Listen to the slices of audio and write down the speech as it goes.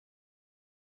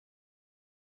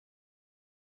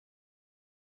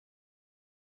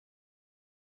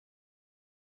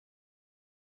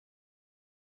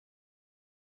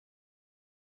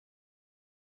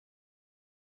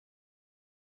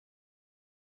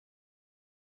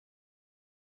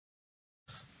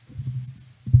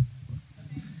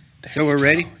So we're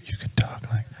ready? You can talk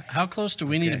like. How close do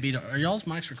we need to be to, are y'all's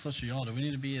mics are closer to y'all? Do we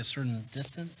need to be a certain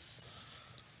distance?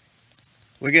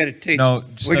 We got to teach. No,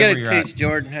 We got to teach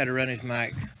Jordan how to run his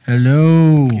mic.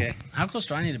 Hello. Okay. How close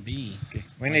do I need to be? Okay.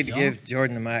 We Like need to y'all? give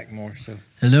Jordan the mic more. So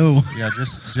Hello. Yeah,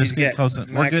 just he's get got close.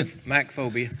 mic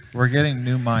phobia. We're getting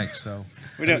new mics, so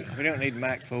We don't need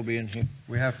mic phobia in here.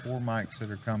 we have 4 mics that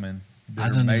are coming. I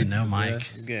don't even know Mike.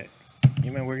 We got.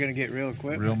 You mean we're gonna get real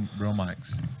equipment? Real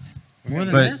mics. More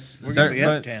than But this? We're gonna be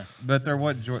uptown. But they're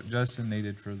what Justin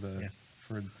needed for the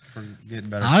for getting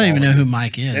better. I don't even know quality. who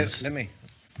Mike is.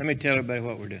 Let me tell everybody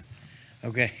what we're doing.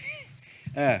 Okay.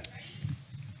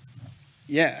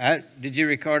 Did you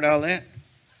record all that?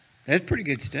 That's pretty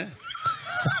good stuff.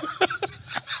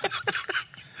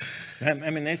 I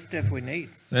mean, that's stuff we need.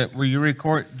 Will you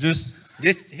record? Just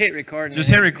hit record.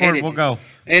 hit record. We'll go.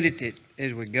 Edit it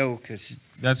as we go, because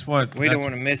That's what we don't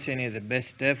want to miss any of the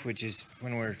best stuff, which is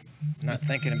when we're not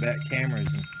thinking about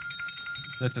cameras. And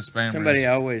That's a spam. somebody risk.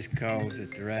 always calls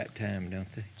at the right time,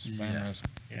 don't they? Spam risk.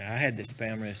 Yeah, I had the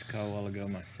spam risk call a while ago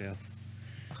myself,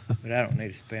 but I don't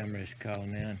need a spam risk call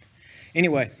now.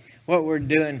 Anyway, what we're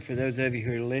doing, for those of you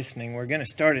who are listening, we're going to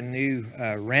start a new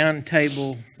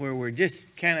roundtable where we're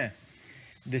just kind of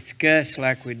discuss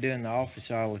like we do in the office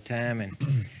all the time. And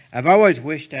I've always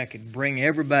wished I could bring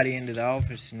everybody into the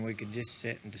office and we could just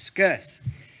sit and discuss.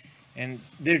 And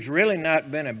there's really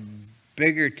not been a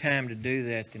bigger time to do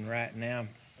that than right now,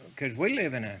 because we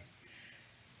live in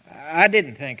I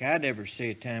didn't think I'd ever see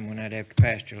a time when I'd have to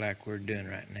pastor like we're doing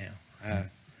right now.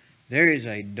 There is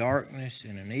a darkness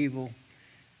and an evil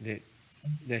that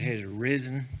has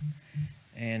risen,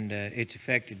 and it's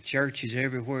affected churches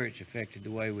everywhere. It's affected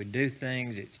the way we do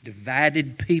things. It's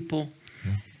divided people.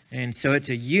 And so it's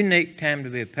a unique time to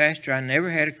be a pastor. I never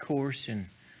had a course in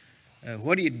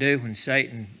what do you do when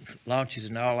Satan launches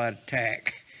an all-out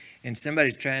attack and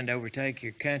somebody's trying to overtake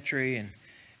your country,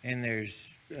 and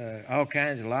there's all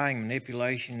kinds of lying,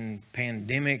 manipulation,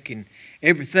 pandemic, and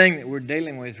everything that we're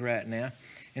dealing with right now.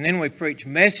 And then we preach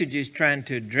messages trying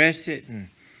to address it, and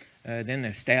then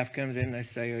the staff comes in and they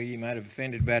say, oh, you might have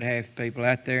offended about half the people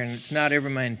out there, and it's not ever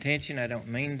my intention. I don't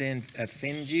mean to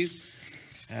offend you.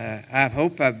 I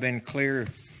hope I've been clear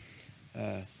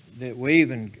that we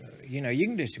even, you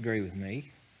can disagree with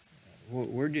me.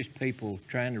 We're just people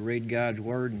trying to read God's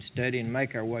Word and study and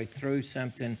make our way through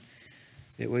something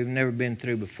that we've never been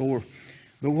through before.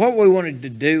 But what we wanted to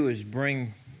do is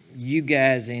bring you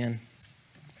guys in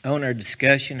on our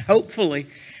discussion. Hopefully,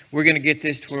 we're going to get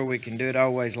this to where we can do it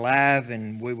always live,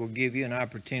 and we will give you an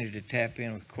opportunity to tap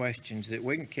in with questions that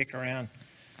we can kick around.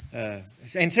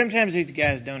 And sometimes these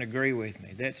guys don't agree with me.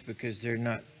 That's because they're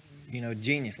not,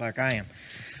 genius like I am.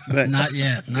 But Not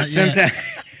yet. Not sometimes,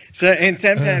 yet.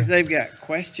 sometimes they've got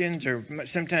questions, or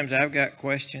sometimes I've got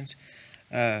questions.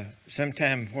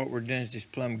 Sometimes what we're doing is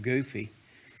just plumb goofy.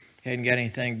 Hadn't got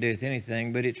anything to do with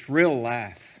anything, but it's real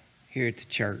life here at the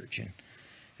church. And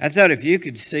I thought if you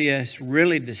could see us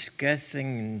really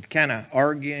discussing and kind of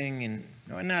arguing, and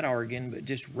not arguing, but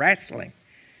just wrestling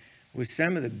with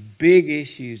some of the big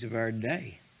issues of our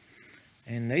day.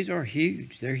 And these are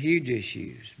huge. They're huge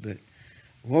issues. But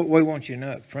what we want you to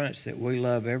know up front is that we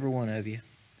love every one of you.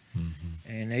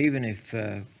 Mm-hmm. And even if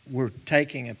we're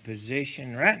taking a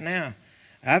position, right now,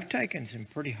 I've taken some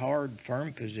pretty hard,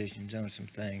 firm positions on some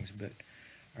things, but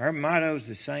our motto is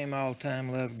the same all the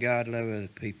time: love God, love other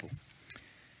people.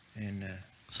 And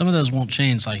some of those won't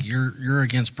change. Like you're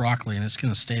against broccoli, and it's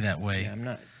going to stay that way.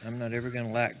 Yeah, I'm not ever going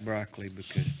to like broccoli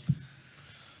because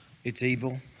it's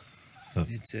evil.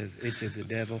 It's of the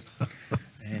devil.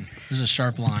 And there's a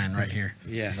sharp line right here.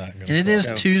 Yeah. And it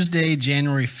is Tuesday,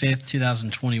 January 5th,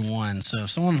 2021. So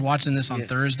if someone's watching this on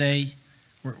Thursday,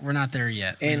 we're not there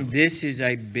yet. And this is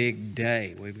a big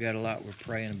day. We've got a lot we're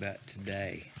praying about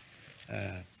today.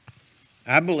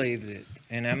 I believe that,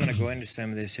 and I'm going to go into some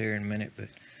of this here in a minute, but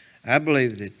I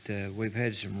believe that we've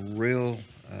had some real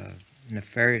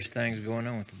nefarious things going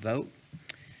on with the vote.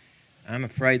 I'm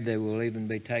afraid they will even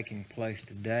be taking place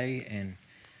today, and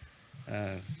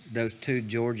those 2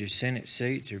 Georgia Senate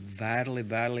seats are vitally,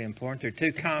 vitally important. They're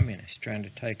 2 communists trying to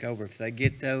take over. If they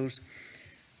get those,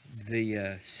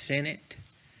 the Senate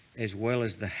as well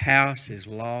as the House is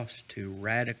lost to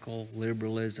radical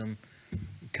liberalism,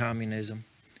 communism,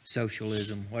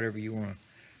 socialism, whatever you want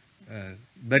to.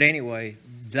 But anyway,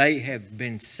 they have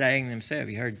been saying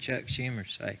themselves, you heard Chuck Schumer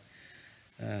say,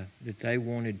 that they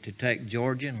wanted to take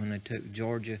Georgia, and when they took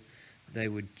Georgia, they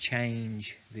would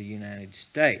change the United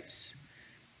States.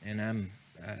 And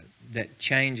that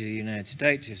change of the United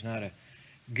States is not a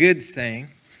good thing,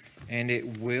 and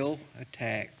it will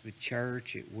attack the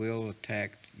church. It will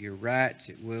attack your rights.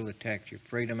 It will attack your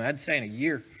freedom. I'd say in a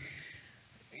year,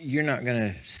 you're not going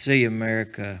to see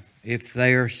America, if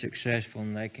they are successful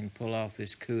and they can pull off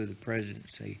this coup of the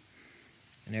presidency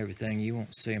and everything, you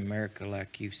won't see America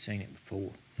like you've seen it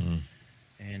before.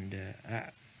 And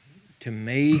to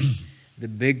me, the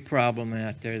big problem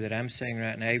out there that I'm seeing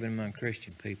right now, even among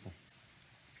Christian people,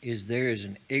 is there is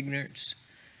an ignorance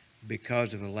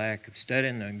because of a lack of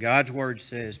studying. And God's Word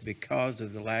says, because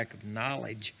of the lack of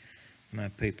knowledge, my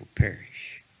people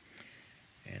perish.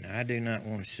 And I do not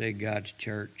want to see God's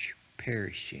church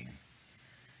perishing.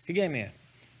 He gave me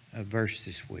a verse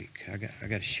this week. I got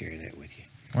to share that with you.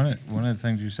 One of the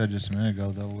things you said just a minute ago,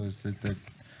 though, was that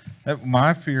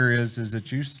my fear is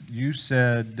that you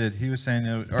said that he was saying,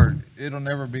 or it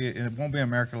won't be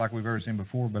America like we've ever seen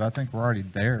before, but I think we're already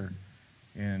there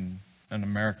in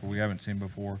America we haven't seen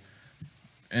before.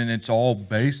 And it's all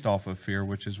based off of fear,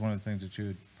 which is one of the things that you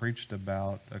had preached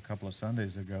about a couple of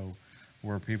Sundays ago,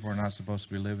 where people are not supposed to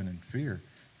be living in fear.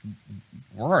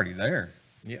 We're already there.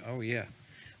 Yeah. Oh, yeah.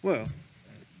 Well,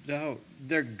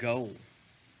 their goal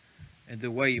and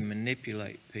the way you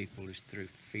manipulate people is through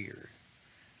fear.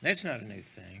 That's not a new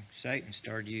thing. Satan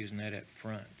started using that up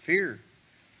front. Fear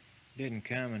didn't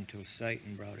come until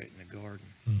Satan brought it in the garden.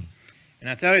 And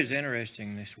I thought it was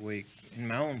interesting this week in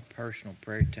my own personal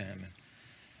prayer time.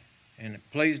 And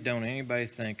please don't anybody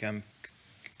think I'm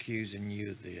accusing you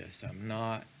of this. I'm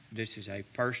not. This is a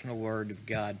personal word of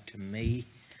God to me.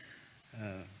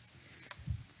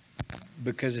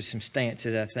 Because of some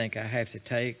stances I think I have to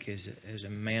take as a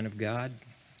man of God,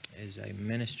 as a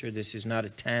minister. This is not a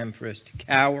time for us to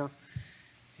cower.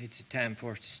 It's a time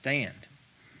for us to stand.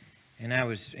 And I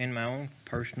was in my own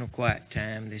personal quiet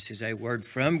time. This is a word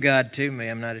from God to me.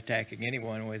 I'm not attacking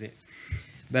anyone with it.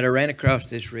 But I ran across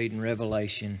this reading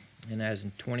Revelation, and I was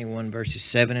in 21 verses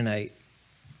 7 and 8.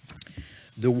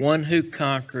 The one who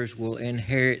conquers will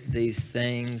inherit these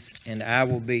things, and I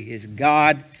will be his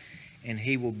God, and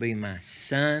he will be my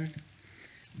son.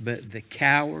 But the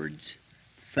cowards,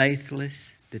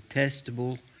 faithless,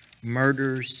 detestable,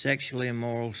 murderers, sexually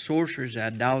immoral, sorcerers,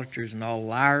 idolaters, and all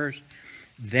liars,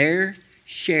 their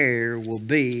share will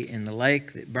be in the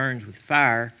lake that burns with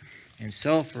fire and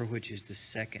sulfur, which is the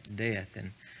second death.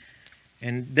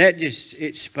 And that just,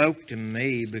 it spoke to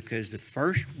me, because the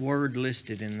first word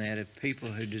listed in that of people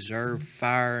who deserve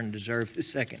fire and deserve the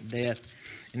second death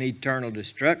and eternal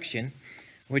destruction,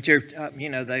 which are,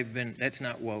 they've been, that's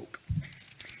not woke.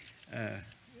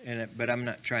 But I'm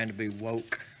not trying to be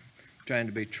woke, I'm trying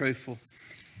to be truthful.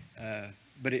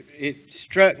 But it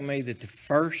struck me that the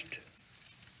first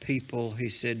people he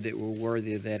said that were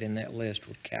worthy of that in that list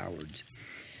were cowards.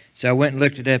 So I went and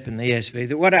looked it up in the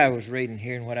ESV. What I was reading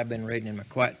here and what I've been reading in my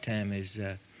quiet time is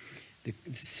the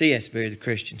CSB, the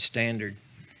Christian Standard.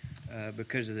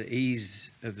 Because of the ease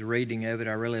of the reading of it,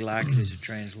 I really like it as a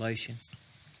translation.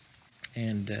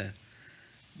 And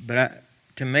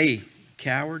to me,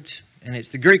 cowards, and it's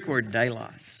the Greek word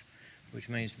deilos, which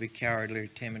means to be cowardly or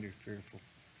timid or fearful,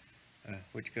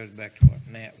 which goes back to what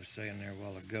Nat was saying there a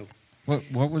while ago.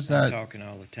 What was that? I'm talking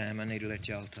all the time. I need to let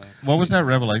y'all talk. What was that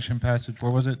Revelation passage?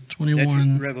 Where was it?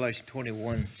 21. Revelation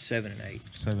 21, 7 and 8.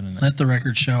 7 and 8. Let the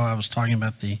record show I was talking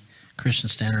about the Christian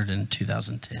Standard in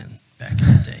 2010, back in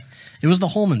the day. It was the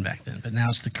Holman back then, but now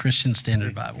it's the Christian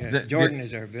Standard Bible. Yeah, Jordan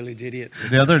is our village idiot.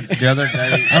 The other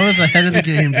day, I was ahead of the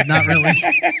game, but not really.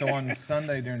 So on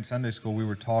Sunday during Sunday school, we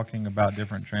were talking about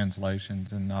different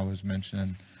translations, and I was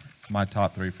mentioning my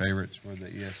top 3 favorites were the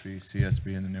ESV,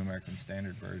 CSB, and the New American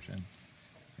Standard Version.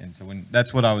 And so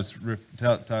that's what I was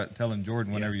telling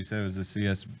Jordan whenever you said it was a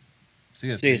CSB.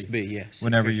 CSB, yes.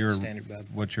 Whenever you're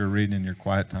what you're reading in your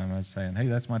quiet time, I was saying, hey,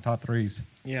 that's my top 3s.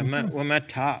 Yeah, my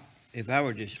top, if I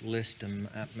were just list them,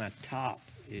 my top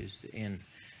is in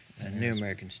a New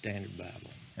American Standard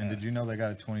Bible. And did you know they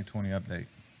got a 2020 update?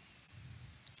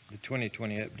 The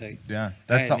 2020 update. Yeah,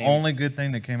 that's the only good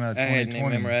thing that came out of 2020. I hadn't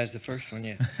even memorized the first one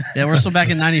yet. Yeah, we're still back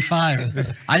in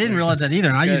 95. I didn't realize that either,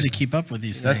 and I usually keep up with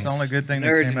these That's things. the only good thing that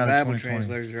Nerds came and out Bible of 2020.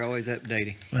 translators are always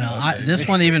updating. Well, this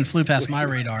one even flew past my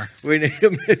radar. We need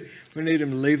them to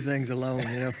leave things alone,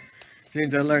 As soon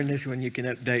as I learn this one, you can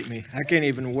update me. I can't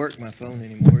even work my phone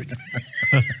anymore.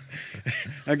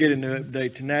 I'll get a new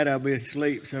update. Tonight I'll be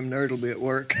asleep. Some nerd will be at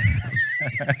work.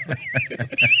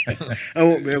 I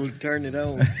won't be able to turn it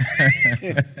on.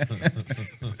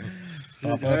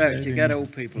 All right, you got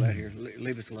old people out here.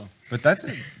 Leave us alone. But that's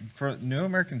it. For New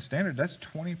American Standard, that's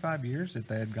 25 years that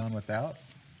they had gone without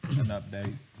an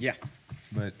update. Yeah.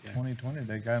 But 2020,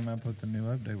 they got them up with the new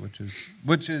update,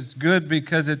 which is good,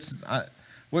 because it's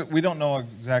we don't know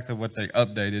exactly what they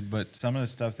updated, but some of the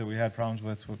stuff that we had problems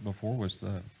with before was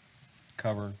the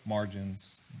cover,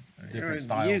 margins, Or different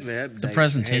styles. Usually updates had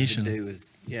presentation. to do with,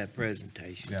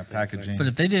 presentation. Yeah, things like packaging. But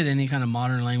if they did any kind of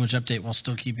modern language update while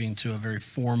still keeping to a very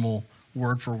formal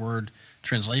word-for-word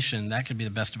translation, that could be the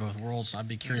best of both worlds. I'd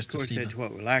be curious Of course, to see that's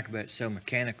what we like about it, so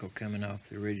mechanical coming off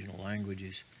the original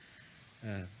languages.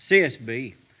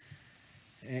 CSB,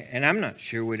 and I'm not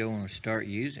sure we don't want to start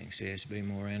using CSB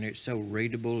more around here. It's so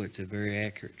readable. It's a very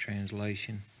accurate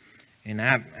translation. And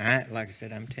I like I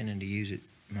said, I'm tending to use it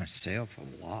myself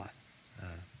a lot.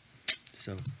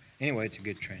 So anyway, it's a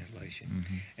good translation.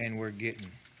 Mm-hmm. And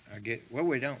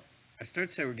I started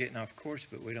to say we're getting off course,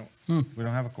 but we don't We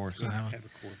don't have a course. Don't have have a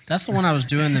course. That's the one I was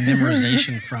doing the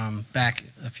memorization from back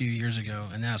a few years ago,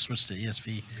 and now I switched to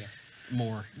ESV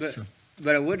more.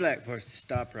 But I would like for us to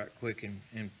stop right quick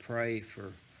and pray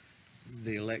for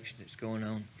the election that's going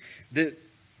on.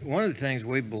 One of the things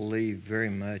we believe very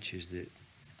much is that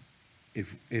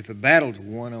if a battle's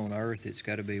won on earth, it's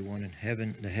got to be won in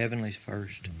heaven, the heavenlies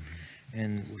first. Mm-hmm.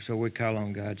 And so we call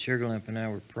on God. Sugarlamp and I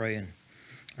were praying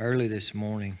early this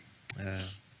morning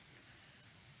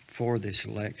for this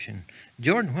election.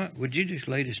 Jordan, would you just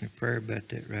lead us in a prayer about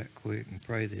that right quick and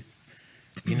pray that,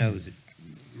 the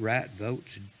right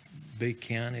votes would be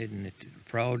counted and that the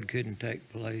fraud couldn't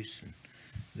take place and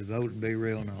the vote would be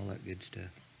real and all that good stuff.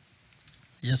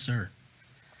 Yes, sir.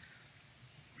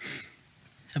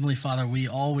 Heavenly Father, we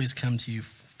always come to you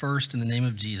first in the name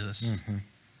of Jesus. Mm-hmm.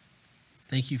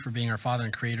 Thank you for being our Father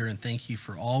and Creator, and thank you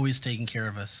for always taking care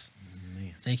of us.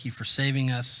 Amen. Thank you for saving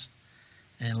us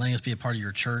and letting us be a part of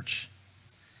your church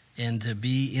and to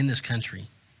be in this country,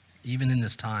 even in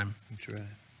this time. That's right.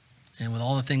 And with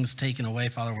all the things taken away,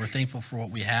 Father, we're thankful for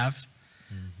what we have.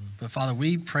 Mm-hmm. But Father,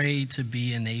 we pray to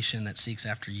be a nation that seeks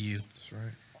after you. That's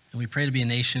right. And we pray to be a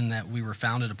nation that we were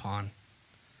founded upon,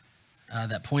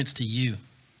 that points to you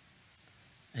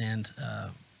and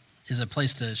is a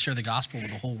place to share the gospel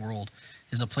with the whole world,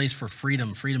 is a place for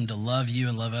freedom to love you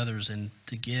and love others and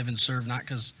to give and serve, not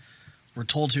because we're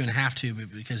told to and have to,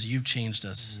 but because you've changed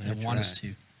us and want us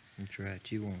to. That's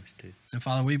right. You want us to. And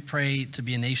Father, we pray to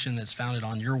be a nation that's founded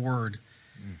on your word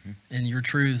and your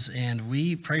truths. And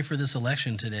we pray for this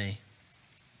election today.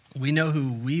 We know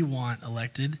who we want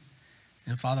elected.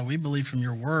 And Father, we believe from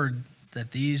your word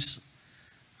that these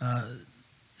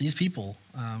people,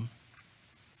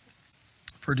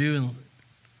 Purdue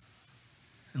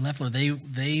and Leffler,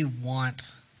 they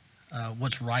want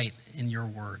what's right in your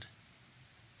word.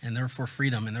 And they're for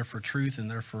freedom, and they're for truth, and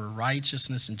they're for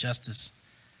righteousness and justice.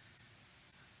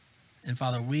 And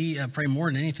Father, we pray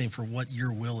more than anything for what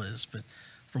your will is. But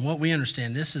from what we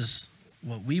understand, this is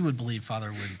what we would believe, Father,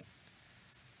 would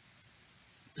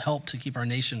help to keep our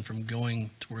nation from going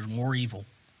towards more evil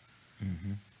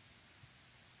and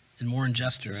more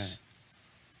injustice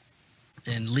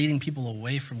and leading people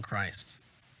away from Christ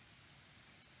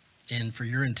and for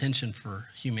your intention for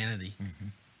humanity.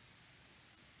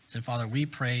 And Father, we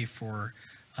pray for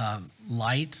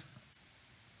light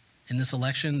in this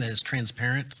election that is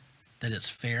transparent, that it's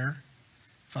fair.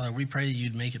 Father, we pray that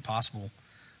you'd make it possible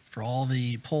for all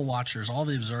the poll watchers, all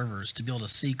the observers to be able to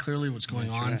see clearly what's going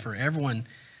on, for everyone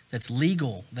that's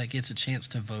legal that gets a chance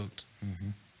to vote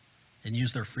and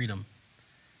use their freedom.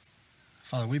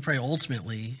 Father, we pray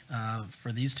ultimately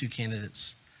for these two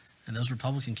candidates and those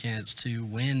Republican candidates to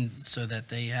win so that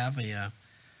they have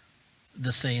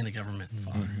the say in the government,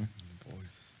 Father.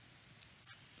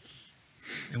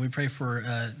 And we pray for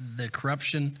the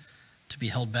corruption to be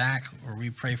held back, or we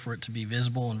pray for it to be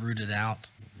visible and rooted out.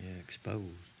 Yeah, exposed.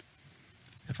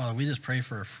 And Father, we just pray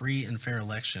for a free and fair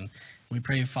election. We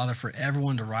pray, Father, for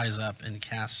everyone to rise up and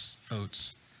cast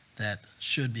votes that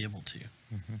should be able to.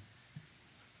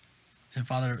 And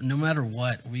Father, no matter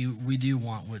what, we do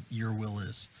want what your will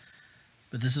is.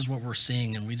 But this is what we're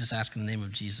seeing, and we just ask in the name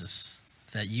of Jesus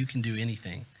that you can do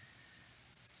anything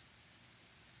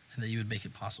and that you would make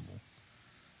it possible.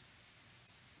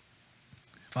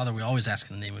 Father, we always ask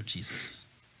in the name of Jesus.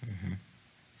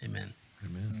 Amen.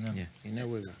 Amen. Yeah, you know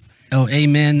we will. Oh,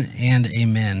 amen and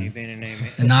amen. Amen and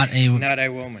amen. And not a... Not a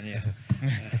woman, yeah.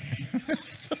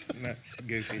 That's the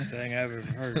goofiest thing I've ever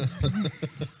heard.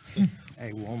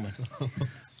 A woman.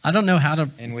 I don't know how to...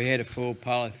 And we had a full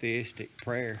polytheistic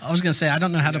prayer. I was going to say, I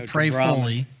don't know how to pray Brahman.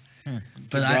 fully.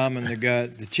 But Brahman, the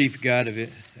god, the chief god of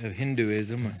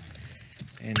Hinduism.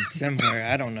 And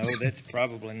somewhere, I don't know, that's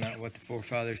probably not what the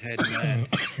forefathers had in mind.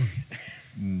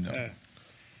 No.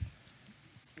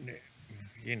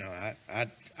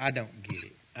 I don't get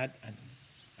it. I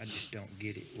just don't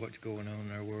get it, what's going on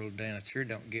in our world today. And I sure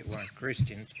don't get why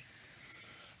Christians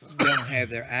don't have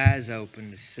their eyes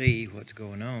open to see what's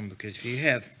going on. Because if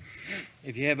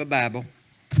you have a Bible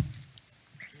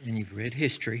and you've read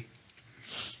history,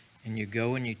 and you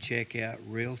go and you check out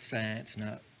real science,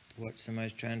 not what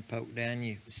somebody's trying to poke down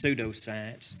you,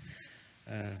 pseudoscience.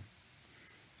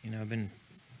 I've been,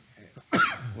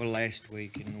 last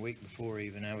week and the week before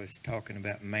even, I was talking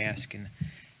about mask, and,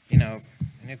 and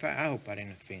if I hope I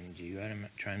didn't offend you. I'm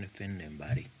not trying to offend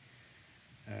anybody.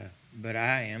 But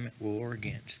I am at war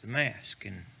against the mask,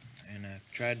 and I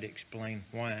tried to explain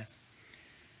why.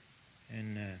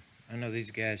 And I know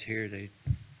these guys here, they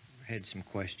had some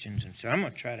questions, and so I'm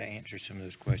going to try to answer some of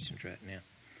those questions right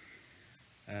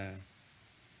now.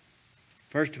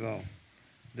 First of all,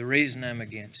 the reason I'm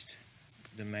against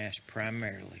the mask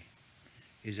primarily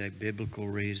is a biblical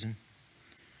reason.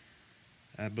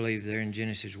 I believe there in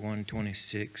Genesis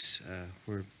 1:26,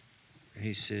 where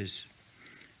he says,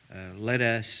 let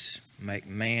us make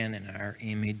man in our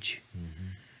image. Mm-hmm.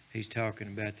 He's talking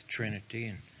about the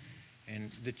Trinity. And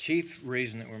the chief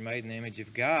reason that we're made in the image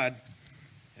of God,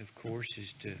 of course,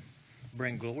 is to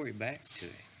bring glory back to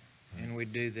Him. And we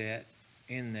do that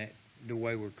in that the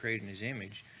way we're created in His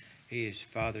image. He is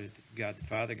Father, God the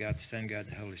Father, God the Son, God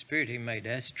the Holy Spirit. He made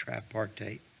us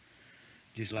tripartite,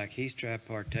 just like He's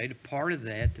tripartite. A part of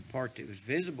that, the part that was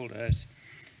visible to us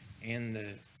in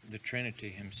the Trinity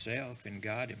Himself, in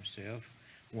God Himself,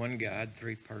 one God,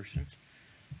 three persons,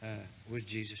 was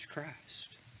Jesus Christ,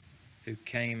 who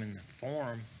came in the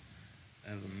form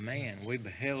of a man. We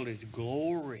beheld His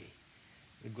glory.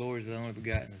 The glory is the only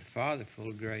begotten of the Father, full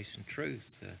of grace and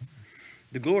truth.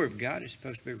 The glory of God is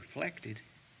supposed to be reflected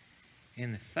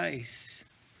in the face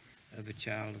of a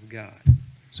child of God.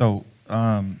 So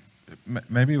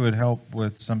maybe it would help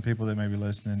with some people that may be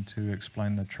listening to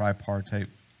explain the tripartite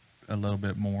a little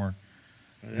bit more.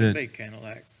 Well, that'd be kind of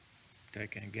like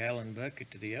taking a gallon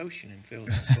bucket to the ocean and filling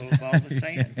it full of all the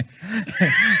sand.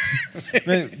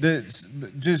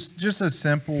 just a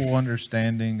simple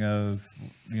understanding of,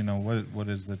 what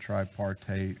is the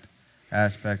tripartite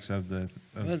aspects of the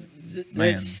man.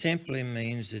 That simply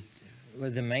means that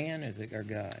the man or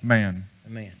God? Man.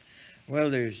 The man.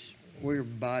 Well, we're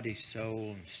body,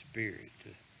 soul, and spirit.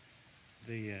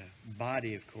 The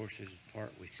body, of course, is the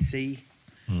part we see.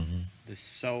 Mm-hmm. The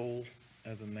soul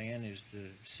of a man is the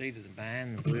seat of the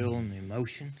mind, the will, and the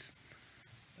emotions.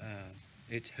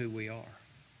 It's who we are.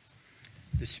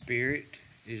 The spirit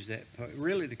is that part.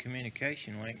 Really, the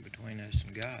communication link between us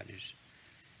and God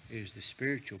is the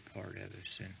spiritual part of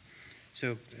us. And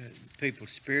so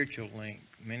people's spiritual link,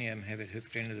 many of them have it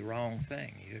hooked into the wrong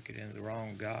thing. You hook it into the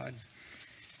wrong God.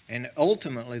 And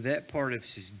ultimately, that part of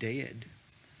us is dead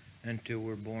until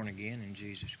we're born again in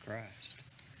Jesus Christ.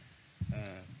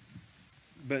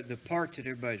 But the part that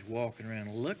everybody's walking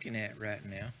around looking at right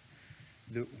now,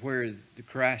 where the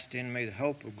Christ in me, the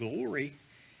hope of glory,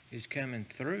 is coming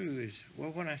through is,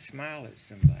 when I smile at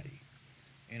somebody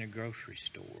in a grocery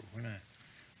store,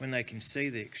 when they can see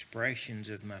the expressions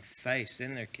of my face,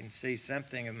 then they can see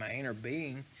something of my inner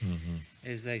being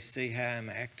as they see how I'm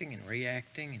acting and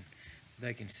reacting, and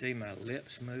they can see my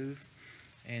lips move.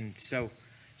 And so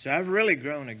I've really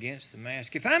grown against the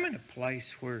mask. If I'm in a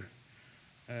place where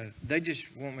they just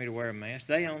want me to wear a mask,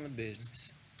 they own the business.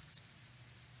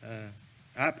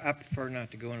 I prefer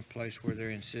not to go in a place where they're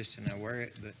insisting I wear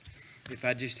it, but if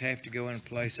I just have to go in a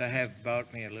place, I have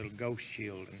bought me a little ghost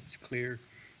shield, and it's clear.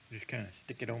 Just kind of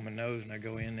stick it on my nose, and I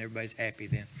go in, and everybody's happy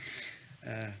then.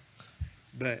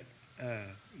 But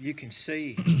you can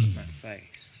see my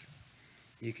face.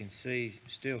 You can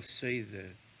still see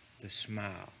the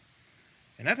smile.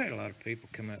 And I've had a lot of people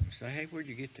come up and say, "Hey, where'd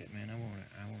you get that, man? I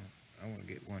want to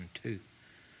get one too."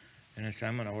 And I said,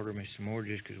 "I'm going to order me some more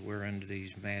just because we're under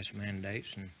these mask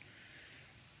mandates." And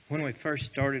when we first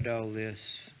started all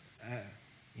this,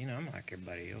 I'm like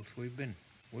everybody else. We've been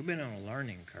on a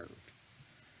learning curve.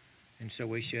 And so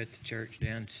we shut the church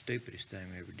down. The stupidest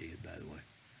thing we ever did, by the way.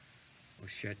 We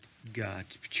shut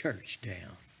God's church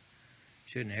down.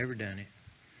 Shouldn't have ever done it.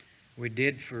 We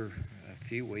did for a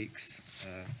few weeks,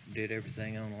 did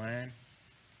everything online.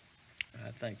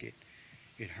 I think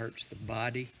it hurts the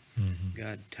body. Mm-hmm.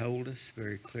 God told us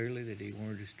very clearly that He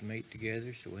wanted us to meet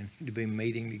together, so we need to be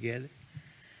meeting together.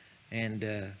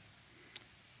 And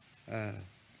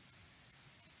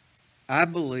I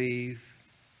believe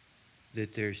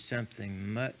that there's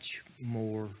something much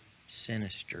more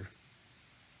sinister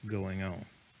going on,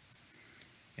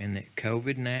 and that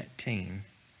COVID-19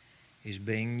 is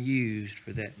being used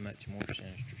for that much more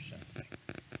sinister something.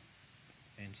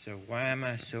 And so why am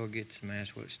I so against the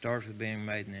mask? Well, it starts with being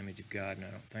made in the image of God, and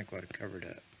I don't think we ought to cover it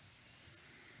up.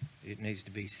 It needs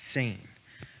to be seen.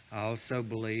 I also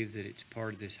believe that it's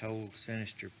part of this whole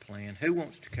sinister plan. Who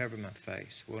wants to cover my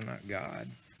face? Well, not God.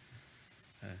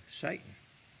 Satan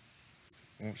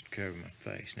wants to cover my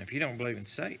face. Now, if you don't believe in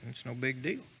Satan, it's no big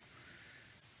deal.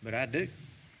 But I do.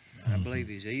 I believe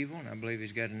he's evil, and I believe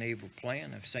he's got an evil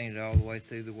plan. I've seen it all the way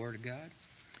through the Word of God.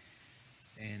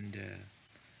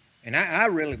 And I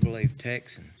really believe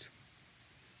Texans,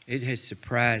 it has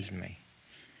surprised me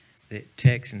that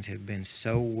Texans have been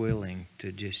so willing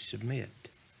to just submit.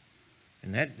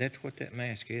 And that's what that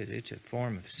mask is. It's a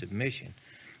form of submission.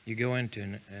 You go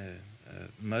into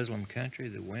a Muslim country,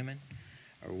 the women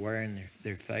are wearing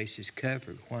their faces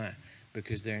covered. Why?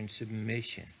 Because they're in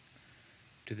submission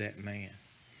to that man.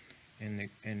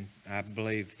 And I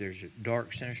believe there's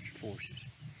dark, sinister forces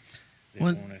that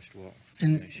want us to walk.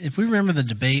 And if we remember the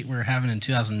debate we were having in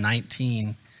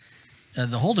 2019,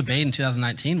 the whole debate in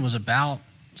 2019 was about,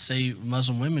 say,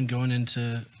 Muslim women going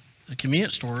into the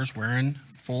convenience stores wearing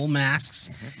full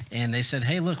masks. And they said,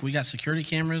 hey, look, we got security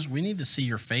cameras. We need to see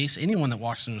your face. Anyone that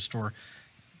walks into a store,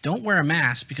 don't wear a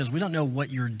mask because we don't know what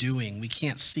you're doing. We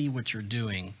can't see what you're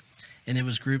doing. And it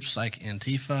was groups like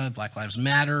Antifa, Black Lives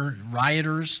Matter,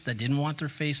 rioters that didn't want their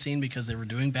face seen because they were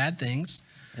doing bad things.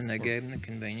 And they gave them the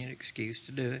convenient excuse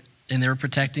to do it. And they were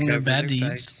protecting their bad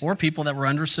deeds. Face. Or people that were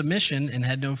under submission and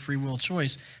had no free will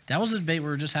choice. That was a debate we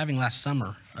were just having last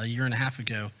summer, a year and a half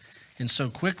ago. And so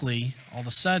quickly, all of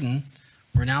a sudden,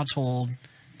 we're now told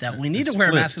that we need to wear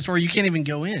a mask in the store. You can't even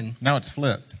go in. Now it's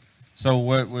flipped. So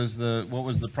what was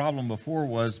the problem before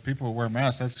was people wear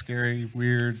masks. That's scary,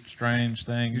 weird, strange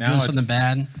thing. You're now doing something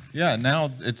bad. Yeah, now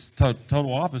it's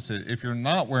total opposite. If you're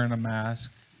not wearing a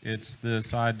mask, it's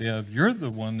this idea of you're the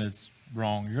one that's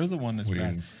wrong. You're the one that's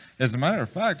bad. As a matter of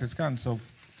fact, it's gotten so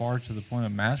far to the point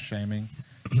of mask shaming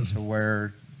to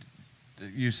where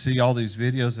you see all these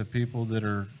videos of people that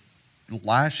are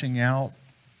lashing out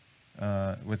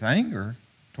with anger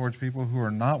towards people who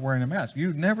are not wearing a mask.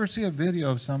 You never see a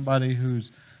video of somebody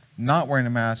who's not wearing a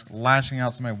mask lashing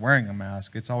out somebody wearing a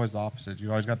mask. It's always the opposite.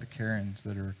 You always got the Karens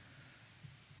that are,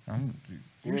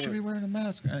 you should be wearing a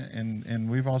mask. And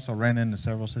we've also ran into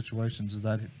several situations of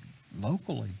that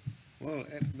locally. Well,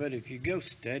 but if you go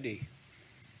study,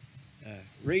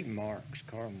 read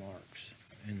Karl Marx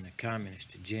and the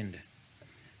Communist Agenda,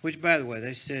 which, by the way,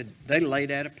 they said they laid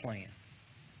out a plan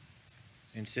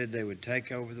and said they would take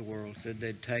over the world, said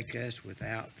they'd take us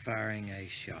without firing a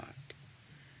shot.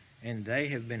 And they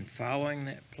have been following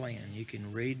that plan. You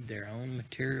can read their own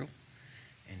material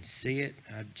and see it.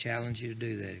 I'd challenge you to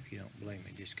do that if you don't believe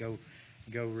me. Just go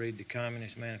read the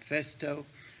Communist Manifesto,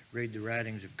 read the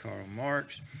writings of Karl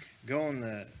Marx, go on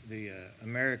the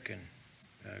American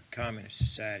Communist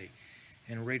Society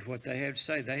and read what they have to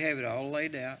say. They have it all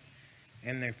laid out,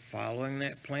 and they're following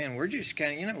that plan. We're just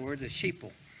kind of, we're the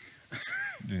sheeple.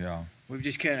 Yeah. We've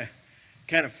just kind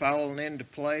of fallen into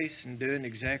place and doing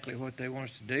exactly what they want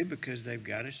us to do because they've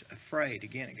got us afraid.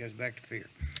 Again, it goes back to fear.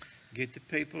 Get the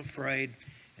people afraid,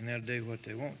 and they'll do what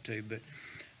they want to. But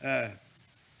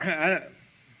I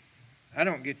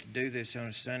don't get to do this on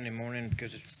a Sunday morning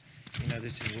because it's,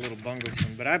 this is a little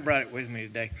bunglesome. But I brought it with me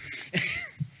today,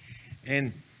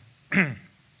 and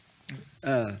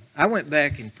I went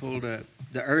back and pulled up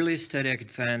the earliest study I could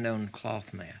find on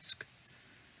cloth mask.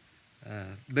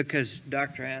 Because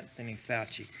Dr. Anthony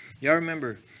Fauci, y'all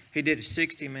remember, he did a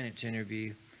 60 Minutes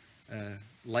interview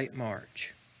late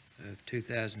March of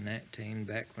 2019,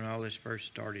 back when all this first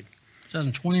started.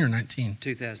 2020 or 19?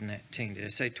 2019. Did I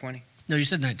say 20? No, you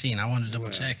said 19. I wanted to double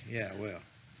check. Yeah, well.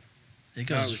 It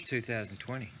No, it goes. was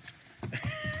 2020.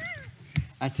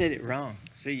 I said it wrong.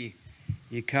 See,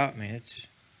 you caught me. It's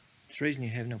the reason you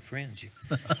have no friends.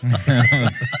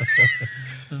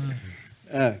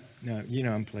 No,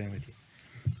 I'm playing with you.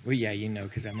 Well, yeah,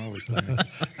 because I'm always playing with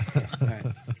you. All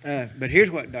right. But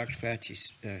here's what Dr.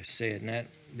 Fauci said, and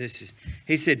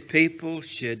he said people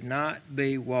should not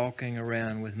be walking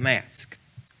around with masks.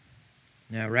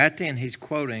 Now, right then, he's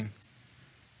quoting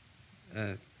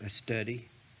a study,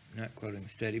 not quoting a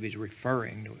study, but he's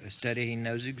referring to a study he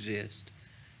knows exists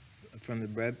from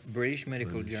the British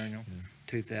Medical Journal,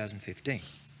 2015.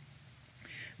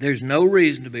 There's no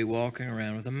reason to be walking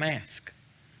around with a mask.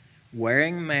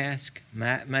 Wearing a mask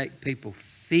might make people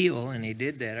feel, and he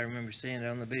did that, I remember seeing it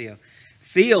on the video,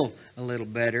 feel a little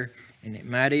better, and it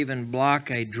might even block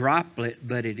a droplet,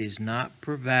 but it is not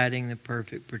providing the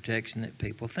perfect protection that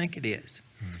people think it is.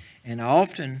 And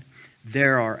often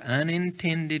there are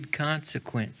unintended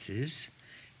consequences,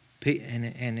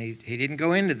 and he didn't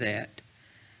go into that,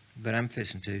 but I'm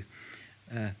fixing to.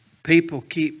 People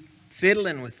keep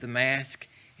fiddling with the mask,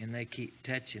 and they keep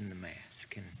touching the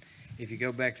mask. And if you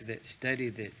go back to that study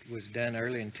that was done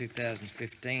early in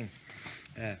 2015,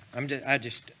 I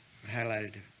just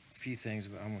highlighted a few things,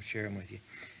 but I'm going to share them with you.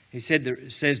 He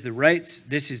says the rates,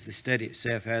 this is the study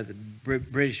itself out of the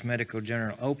British Medical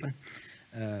Journal Open,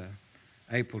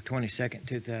 April 22nd,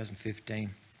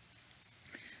 2015.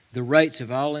 The rates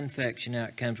of all infection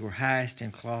outcomes were highest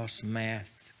in cloth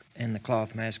masks and the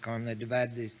cloth mask arm. They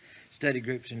divided these study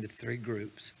groups into 3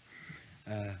 groups.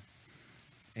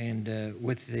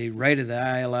 With the rate of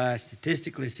the ILI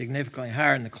statistically significantly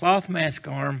higher in the cloth mask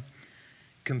arm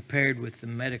compared with the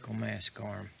medical mask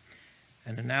arm.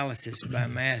 An analysis by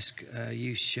mask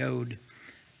use showed,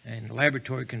 and the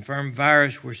laboratory confirmed,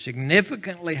 virus were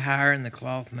significantly higher in the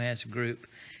cloth mask group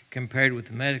compared with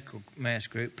the medical mask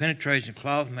group. Penetration of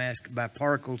cloth mask by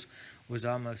particles was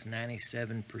almost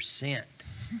 97%,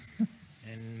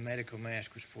 and medical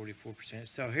mask was 44%.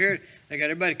 So here they got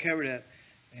everybody covered up,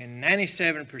 and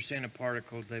 97% of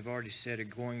particles they've already said are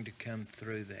going to come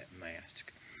through that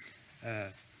mask.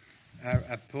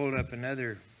 I pulled up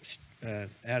another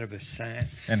out of a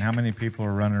science. And how many people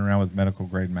are running around with medical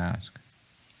grade masks?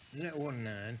 Well,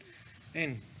 none,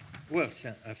 and well,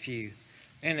 a few,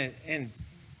 and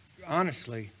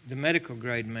honestly, the medical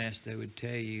grade mask, they would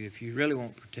tell you if you really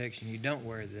want protection, you don't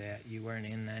wear that. You wear an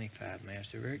N95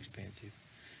 mask. They're very expensive.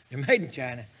 They're made in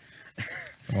China.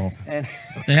 Oh. And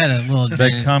They had a little.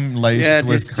 They come laced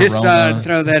with just Corona.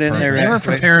 throw that in there. They were right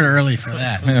quick. prepared early for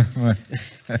that.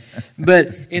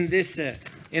 But in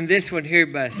this one here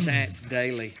by Science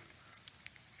Daily,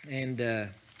 and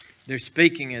they're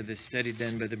speaking of the study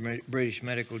done by the British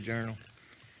Medical Journal.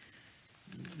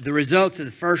 The results of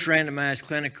the first randomized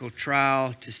clinical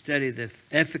trial to study the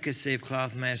efficacy of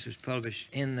cloth masks was published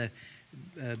in the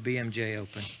BMJ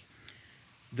Open.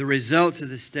 The results of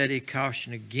the study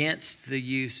caution against the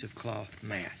use of cloth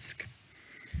mask.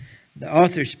 The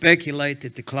authors speculate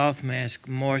that the cloth mask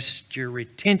moisture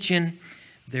retention,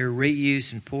 their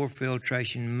reuse, and poor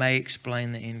filtration may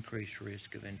explain the increased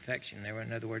risk of infection.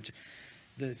 In other words,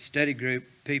 the study group,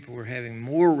 people were having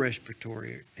more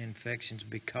respiratory infections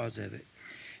because of it.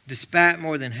 Despite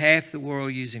more than half the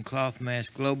world using cloth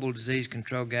masks, global disease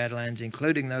control guidelines,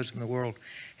 including those from the World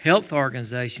Health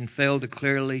Organization, failed to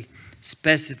clearly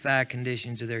specify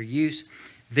conditions of their use.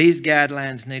 These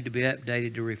guidelines need to be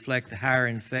updated to reflect the higher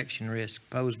infection risk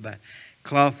posed by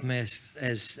cloth masks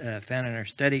as found in our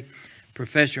study.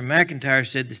 Professor McIntyre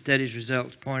said the study's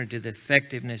results pointed to the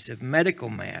effectiveness of medical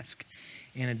masks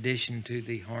in addition to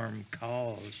the harm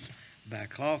caused by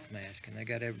cloth masks. And they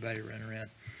got everybody running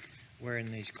around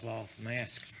wearing these cloth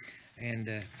masks.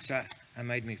 And so I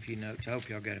made me a few notes. I hope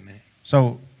y'all got a minute.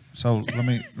 So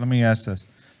let me ask this.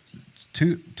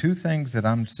 Two things that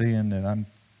I'm seeing that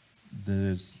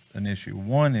is an issue.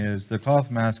 One is the cloth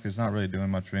mask is not really doing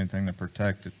much of anything to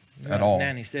protect it at all.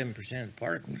 97% of the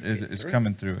particles It's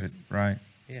coming through it, right?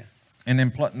 Yeah. And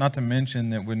then not to mention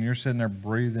that when you're sitting there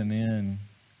breathing in,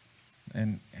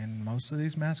 and most of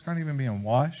these masks aren't even being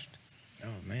washed. Oh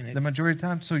man, The majority of the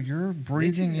time, so you're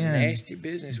breathing in nasty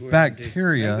business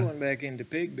bacteria. I'm going back into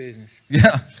pig business.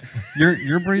 Yeah,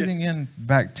 you're breathing in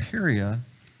bacteria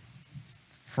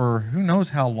for who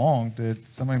knows how long that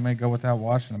somebody may go without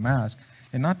washing a mask,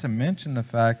 and not to mention the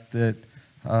fact that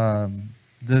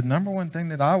the number one thing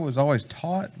that I was always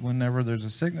taught whenever there's a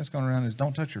sickness going around is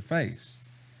don't touch your face.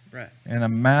 Right. And a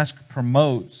mask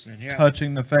promotes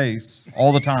touching the face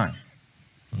all the time.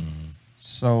 Mm-hmm.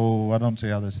 So I don't see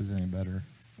how this is any better.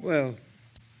 Well,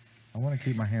 I want to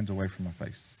keep my hands away from my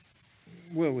face.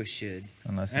 Well, we should.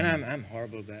 Unless I'm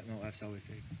horrible about it. My wife's always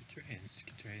said, get your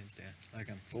hands down. Like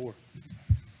I'm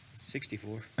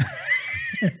 64.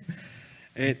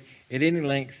 At any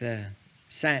length,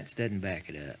 science doesn't back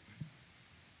it up.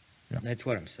 Yeah. That's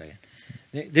what I'm saying.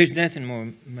 There's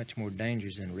nothing much more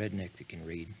dangerous than a redneck that can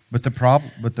read. But the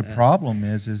problem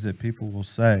is that people will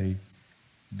say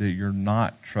that you're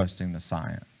not trusting the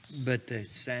science. But the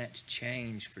science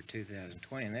changed for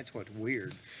 2020, and that's what's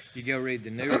weird. You go read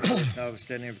the new reports, and all of a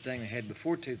sudden everything they had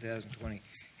before 2020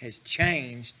 has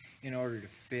changed in order to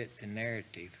fit the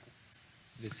narrative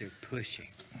that they're pushing.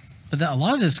 But a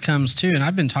lot of this comes too, and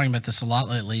I've been talking about this a lot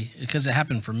lately because it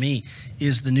happened for me,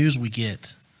 is the news we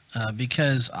get.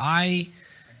 Because I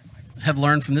have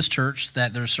learned from this church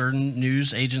that there are certain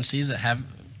news agencies that have,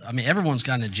 everyone's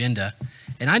got an agenda.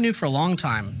 And I knew for a long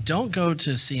time, don't go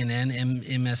to CNN,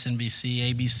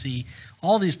 MSNBC, ABC,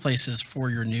 all these places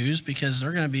for your news because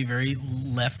they're going to be very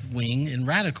left-wing and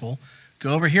radical.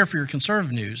 Go over here for your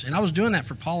conservative news. And I was doing that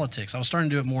for politics. I was starting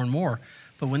to do it more and more.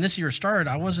 But when this year started,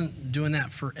 I wasn't doing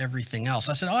that for everything else.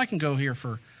 I said, I can go here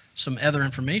for some other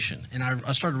information. And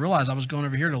I started to realize I was going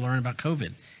over here to learn about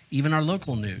COVID, even our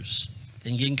local news,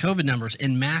 and getting COVID numbers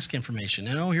and mask information.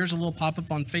 And here's a little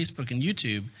pop-up on Facebook and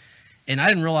YouTube. And I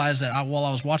didn't realize that while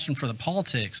I was watching for the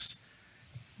politics,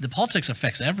 the politics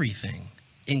affects everything,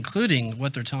 including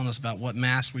what they're telling us about what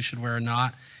masks we should wear or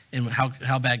not, and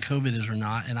how bad COVID is or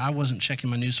not. And I wasn't checking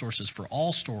my news sources for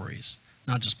all stories,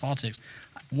 not just politics.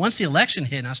 Once the election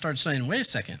hit, and I started saying, wait a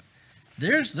second,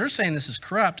 they're saying this is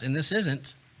corrupt and this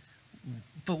isn't.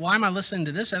 But why am I listening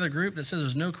to this other group that says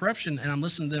there's no corruption, and I'm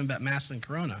listening to them about masks and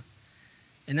corona?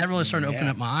 And that really started to open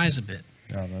up my eyes a bit.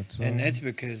 Yeah, and that's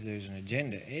because there's an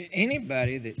agenda.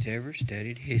 Anybody that's ever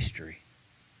studied history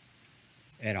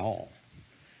at all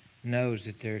knows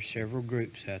that there are several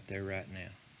groups out there right now.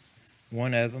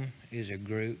 One of them is a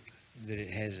group that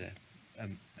it has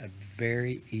a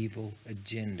very evil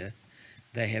agenda.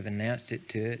 They have announced it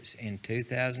to us in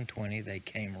 2020. They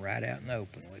came right out in the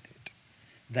open with it.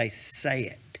 They say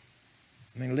it.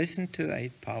 I mean, listen to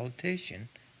a politician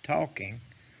talking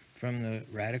from the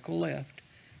radical left.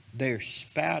 They're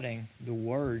spouting the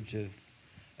words of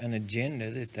an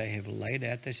agenda that they have laid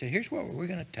out. They say, here's what we're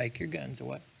going to take your guns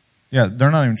away. Yeah,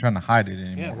 they're not even trying to hide it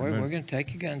anymore. Yeah, we're going to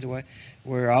take your guns away.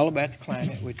 We're all about the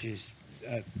climate, which is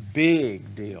a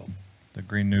big deal. The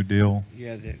Green New Deal.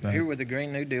 Yeah, here with the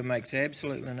Green New Deal makes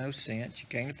absolutely no sense. You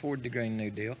can't afford the Green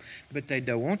New Deal, but they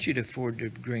don't want you to afford the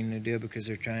Green New Deal because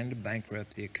they're trying to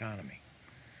bankrupt the economy.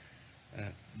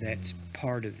 That's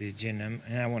part of the agenda,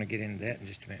 and I want to get into that in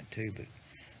just a minute too, but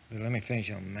let me finish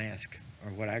on the mask,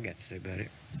 or what I got to say about it.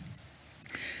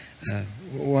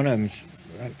 One of them's,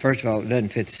 first of all, it doesn't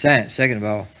fit the science. Second of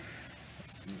all,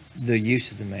 the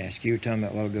use of the mask. You were talking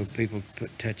about a while ago, people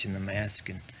touching the mask,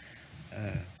 and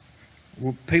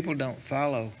people don't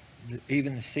follow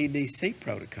even the CDC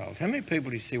protocols. How many people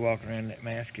do you see walking around that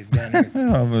mask is down here?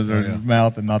 With their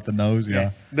mouth and not the nose, yeah.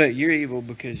 But you're evil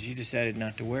because you decided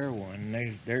not to wear one.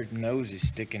 And their nose is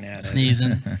sticking out.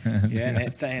 Sneezing. Yeah, and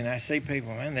that thing, I see people,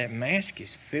 man, that mask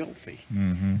is filthy.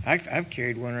 Mm-hmm. I've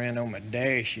carried one around on my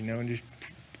dash, and just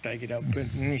take it up,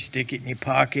 and you stick it in your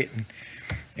pocket. And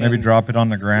maybe drop it on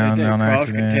the ground on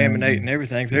accident. Cross-contaminating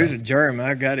everything. So there's a germ.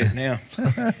 I got it now.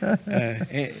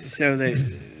 So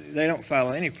they don't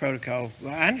follow any protocol.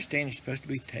 Well, I understand you're supposed to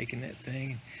be taking that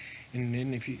thing, and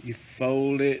then if you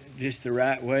fold it just the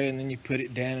right way, and then you put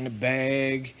it down in a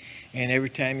bag, and every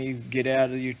time you get out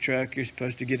of your truck, you're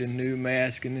supposed to get a new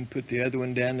mask and then put the other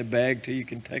one down in the bag till you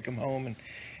can take them home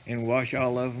and wash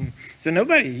all of them. So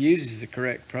nobody uses the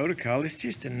correct protocol. It's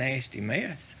just a nasty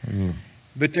mess. Mm.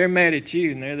 But they're mad at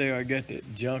you, and there they are, got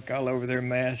that junk all over their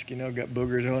mask, got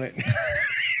boogers on it.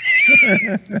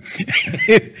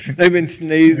 They've been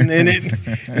sneezing in it,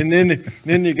 and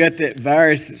then you got that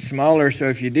virus that's smaller, so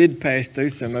if you did pass through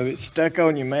some of it, it's stuck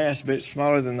on your mask, but it's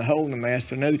smaller than the hole in the mask,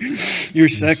 so now you're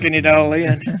sucking it all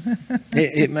in.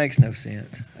 It makes no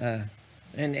sense.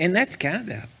 And that's kind of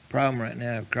the problem right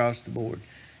now across the board.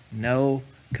 No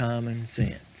common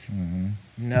sense. Mm-hmm.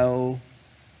 No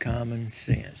common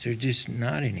sense. There's just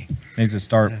not any.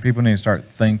 People need to start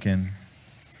thinking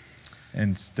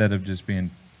instead of just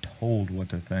being told what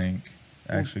to think.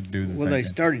 Actually do the thinking. Well, they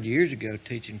started years ago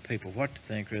teaching people what to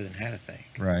think rather than how to think.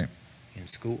 Right. In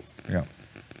school. Yeah.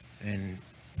 And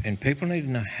people need to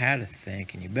know how to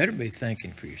think, and you better be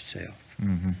thinking for yourself.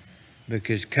 Mm-hmm.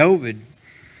 Because COVID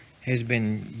has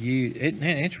been used, and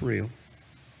it's real.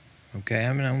 Okay,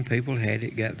 I've known people had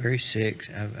it, got very sick.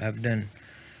 I've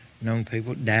known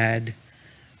people that died.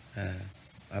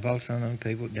 I've also known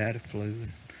people that died of flu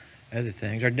and other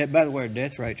things. By the way, our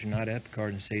death rates are not up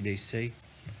according to CDC.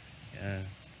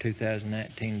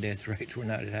 2019 death rates were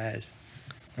not as high as,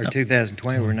 or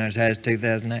 2020 were not as high as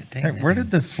 2019. Hey, where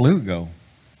did the flu go?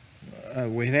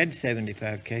 We've had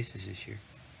 75 cases this year.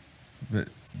 But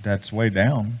that's way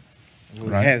down.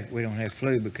 We don't have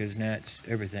flu because now it's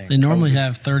everything. They normally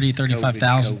have 30,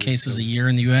 35,000 cases a year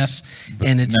in the U.S. But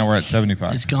and now we're at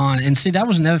 75. It's gone. And see, that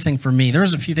was another thing for me. There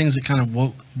was a few things that kind of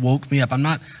woke me up. I'm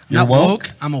not You're woke.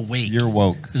 I'm awake. You're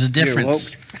woke. There's a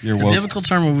difference. You're the woke. biblical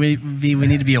term would be we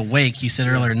need to be awake. You said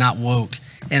earlier, not woke.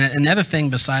 And another thing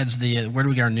besides the where do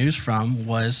we get our news from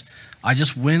was I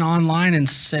just went online and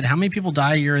said how many people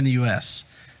die a year in the U.S.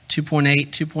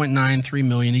 2.8, 2.9, 3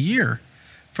 million a year,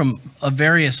 from a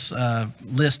various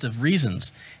list of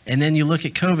reasons. And then you look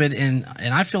at COVID, and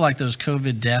I feel like those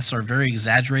COVID deaths are very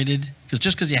exaggerated, because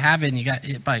just because you have it and you got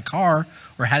hit by a car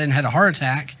or hadn't had a heart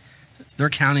attack, they're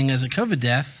counting as a COVID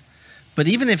death. But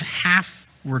even if half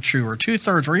were true, or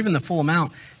 2/3, or even the full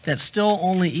amount, that still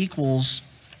only equals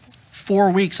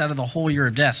 4 weeks out of the whole year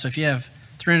of deaths. So if you have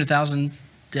 300,000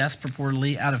 deaths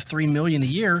purportedly out of 3 million a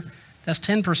year, that's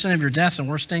 10% of your deaths, and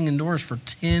we're staying indoors for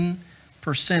 10%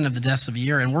 of the deaths of a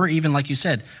year. And we're even, like you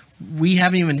said, we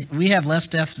have less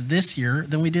deaths this year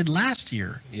than we did last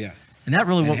year. Yeah. And that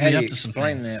really woke me up to some things. How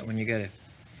do you explain that when you got a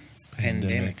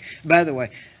pandemic? By the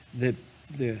way, the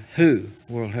the WHO,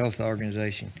 World Health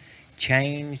Organization,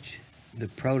 changed the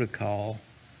protocol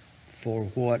for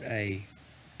what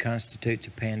constitutes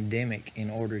a pandemic in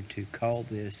order to call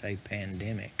this a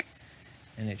pandemic.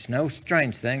 And it's no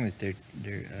strange thing that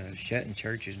they're shutting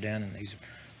churches down in these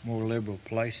more liberal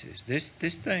places. This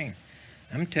thing,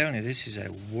 I'm telling you, this is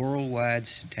a worldwide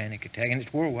satanic attack, and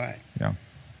it's worldwide. Yeah.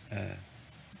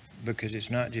 Because it's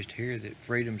not just here that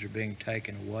freedoms are being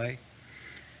taken away.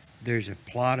 There's a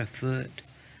plot afoot.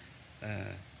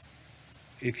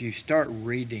 If you start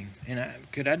reading, and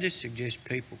could I just suggest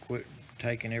people quit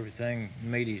taking everything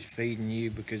media's feeding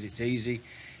you because it's easy,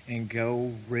 and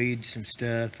go read some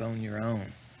stuff on your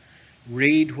own.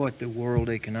 Read what the World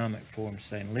Economic Forum is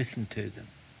saying. Listen to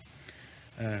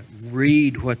them.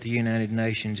 Read what the United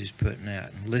Nations is putting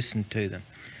out and listen to them.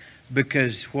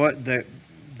 Because what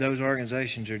those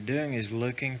organizations are doing is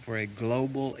looking for a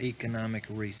global economic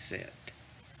reset.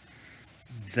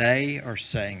 They are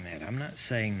saying that. I'm not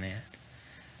saying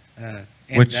that.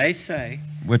 And they say...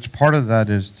 Which part of that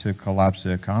is to collapse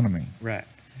the economy. Right.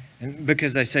 And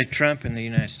because they say Trump and the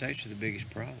United States are the biggest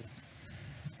problem.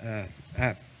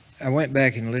 I went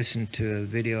back and listened to a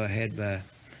video I had by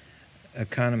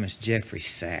economist Jeffrey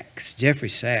Sachs. Jeffrey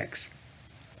Sachs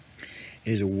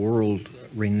is a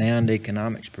world-renowned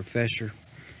economics professor.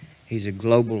 He's a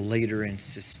global leader in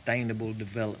sustainable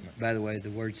development. By the way, the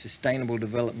word sustainable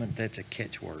development, that's a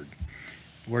catchword.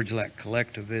 Words like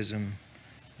collectivism,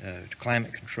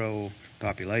 climate control,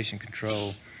 population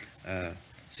control,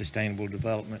 sustainable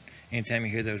development. Anytime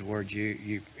you hear those words,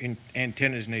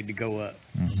 antennas need to go up.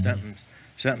 Mm-hmm.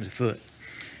 Something's afoot.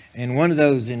 And one of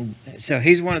those, so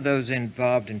he's one of those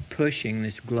involved in pushing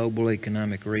this global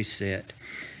economic reset.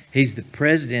 He's the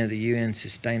president of the UN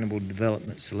Sustainable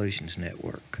Development Solutions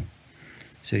Network.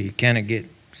 So you kind of get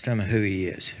some of who he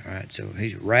is. All right, so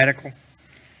he's radical,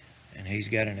 and he's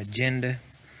got an agenda.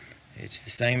 It's the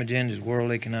same agenda as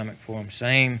World Economic Forum,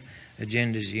 same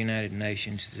agenda as the United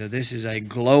Nations. So this is a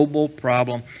global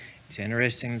problem. It's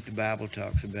interesting that the Bible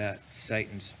talks about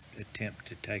Satan's attempt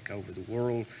to take over the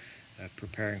world,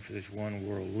 preparing for this one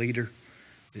world leader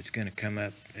that's going to come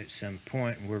up at some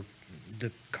point, where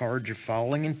the cards are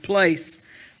falling in place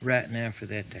right now for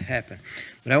that to happen.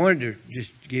 But I wanted to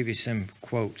just give you some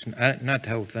quotes. Not the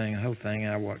whole thing. The whole thing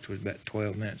I watched was about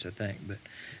 12 minutes, I think. But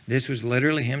this was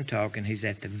literally him talking. He's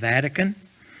at the Vatican,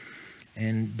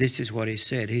 and this is what he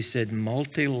said. He said,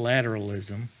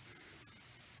 multilateralism,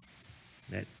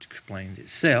 that explains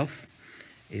itself,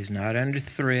 is not under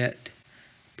threat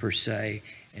per se.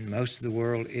 In most of the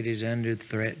world, it is under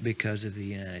threat because of the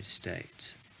United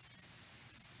States.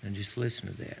 And just listen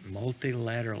to that.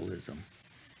 Multilateralism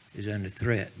is under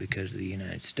threat because of the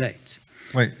United States.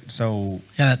 Wait, so...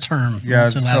 Yeah, that term. Yeah,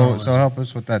 so help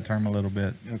us with that term a little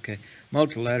bit. Okay.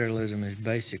 Multilateralism is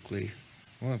basically,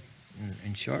 well,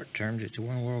 in short terms, it's a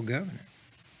one-world government.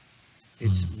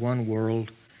 It's one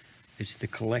world. It's the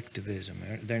collectivism.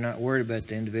 They're not worried about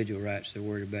the individual rights. They're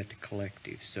worried about the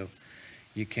collective. So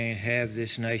you can't have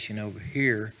this nation over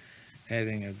here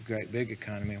having a great big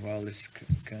economy while this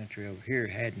country over here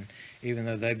hadn't, even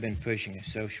though they've been pushing a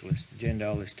socialist agenda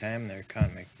all this time, their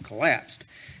economy collapsed.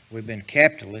 We've been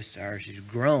capitalist, ours has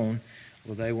grown.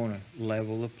 Well, they want to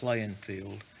level the playing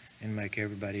field and make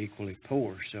everybody equally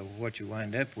poor. So what you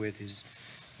wind up with is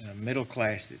a middle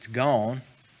class that's gone,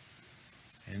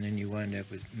 and then you wind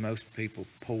up with most people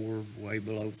poor, way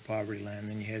below the poverty line.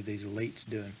 Then you have these elites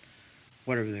doing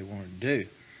whatever they want to do.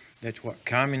 That's what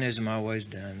communism always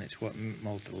done. That's what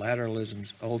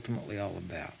multilateralism's ultimately all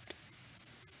about.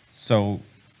 So,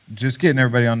 just getting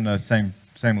everybody on the same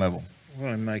level.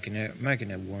 Well, and making a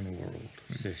one world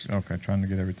system. Okay, trying to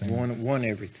get everything. One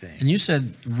everything. And you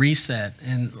said reset,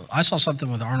 and I saw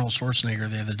something with Arnold Schwarzenegger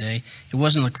the other day. It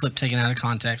wasn't a clip taken out of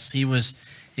context. He was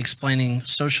explaining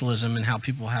socialism and how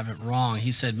people have it wrong.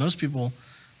 He said most people,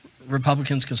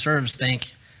 Republicans, conservatives,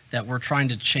 think that we're trying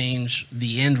to change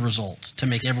the end result to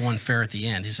make everyone fair at the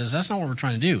end. He says, that's not what we're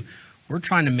trying to do. We're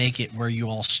trying to make it where you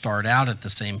all start out at the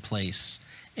same place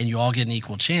and you all get an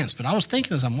equal chance. But I was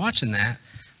thinking as I'm watching that,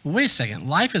 well, wait a second,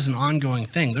 life is an ongoing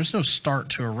thing. There's no start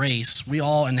to a race. We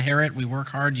all inherit, we work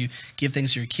hard, you give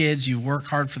things to your kids, you work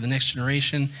hard for the next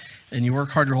generation, and you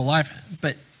work hard your whole life.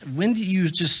 But when do you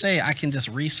just say, I can just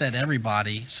reset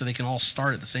everybody so they can all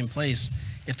start at the same place?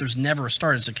 If there's never a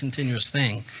start, it's a continuous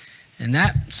thing. And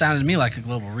that sounded to me like a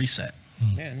global reset.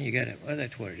 Yeah, and you got to, well,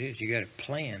 that's what it is. You got a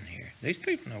plan here. These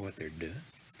people know what they're doing.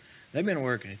 They've been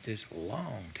working at this for a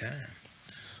long time.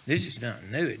 This is not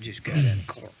new. It just got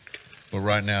uncorked. But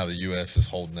right now, the U.S. is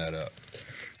holding that up.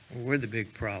 Well, we're the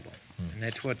big problem. And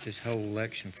that's what this whole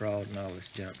election fraud and all this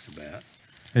junk's about.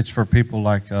 It's for people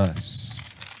like us.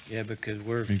 Yeah, because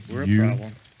we're a You-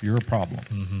 problem. You're a problem.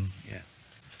 Mm-hmm.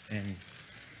 And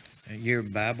your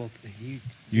Bible, You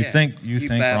think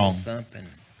Bible wrong. thumping.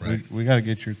 Right. We got to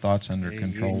get your thoughts under You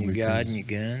control. and your God because- and your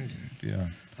guns and Yeah.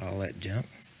 all that junk.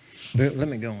 But let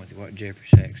me go on with what Jeffrey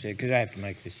Sachs said, because I have to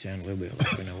make this sound a little bit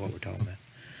like we know what we're talking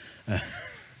about.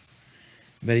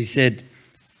 But he said,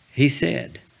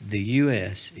 the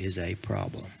U.S. is a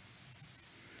problem.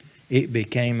 It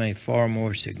became a far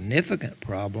more significant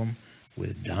problem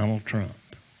with Donald Trump.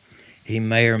 He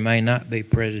may or may not be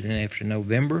president after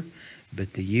November,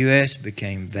 but the U.S.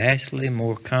 became vastly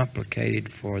more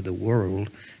complicated for the world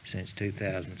since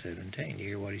 2017. You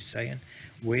hear what he's saying?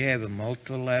 We have a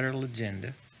multilateral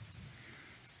agenda.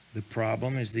 The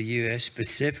problem is the U.S.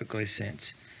 specifically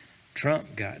since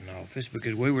Trump got in office,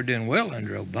 because we were doing well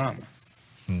under Obama.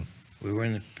 We were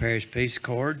in the Paris Peace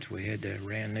Accords. We had the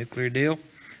Iran nuclear deal.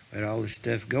 We had all this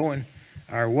stuff going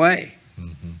our way.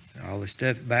 Mm-hmm. All the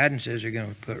stuff Biden says they're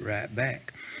going to put right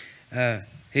back.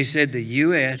 He said the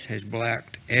U.S. has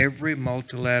blocked every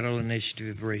multilateral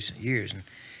initiative of recent years. And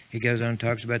he goes on and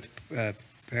talks about the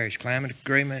Paris Climate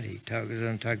Agreement. He goes on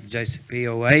and talks about the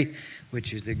JCPOA,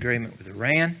 which is the agreement with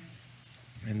Iran.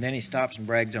 And then he stops and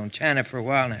brags on China for a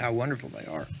while and how wonderful they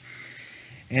are.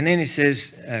 And then he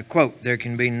says, quote, there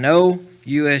can be no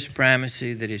U.S.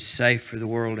 primacy that is safe for the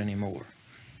world anymore.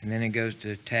 And then he goes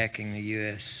to attacking the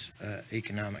U.S.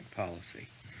 Economic policy.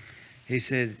 He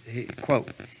said, quote,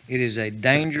 it is a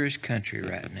dangerous country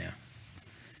right now.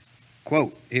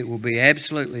 Quote, it will be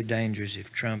absolutely dangerous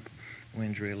if Trump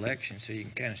wins re-election. So you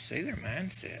can kind of see their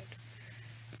mindset.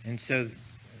 And so,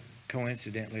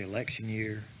 coincidentally, election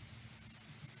year,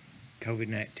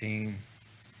 COVID-19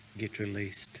 gets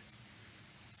released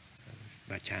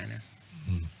by China.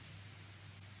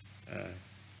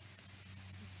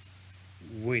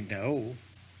 We know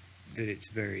that it's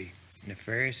very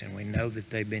nefarious, and we know that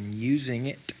they've been using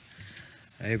it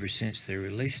ever since they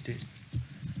released it.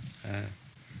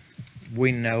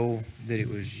 We know that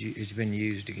it's been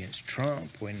used against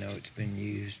Trump. We know it's been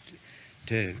used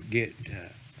to get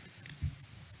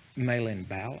mail-in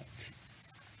ballots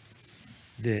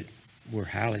that were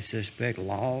highly suspect.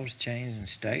 Laws changed in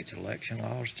states, election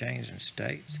laws changed in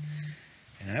states.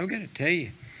 And I've got to tell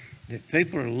you that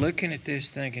people are looking at this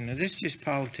thinking, no, this is just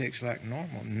politics like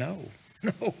normal. No.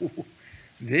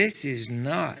 This is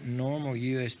not normal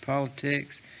U.S.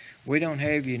 politics. We don't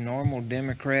have your normal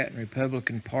Democrat and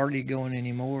Republican Party going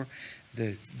anymore.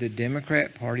 The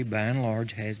Democrat Party, by and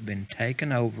large, has been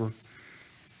taken over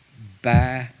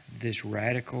by this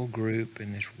radical group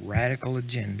and this radical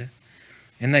agenda.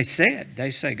 And they say,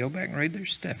 go back and read their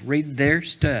stuff. Read their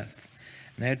stuff.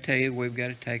 And they'll tell you we've got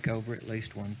to take over at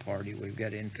least one party. We've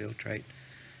got to infiltrate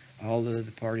all the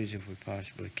other parties if we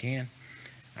possibly can.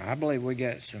 I believe we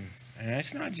got some, and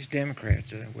it's not just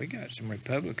Democrats. We got some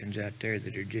Republicans out there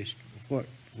that are just what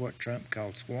Trump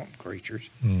called swamp creatures.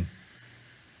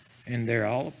 And they're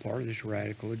all a part of this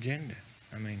radical agenda.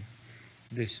 I mean,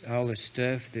 all this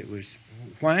stuff that was,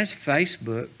 why is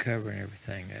Facebook covering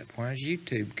everything up? Why is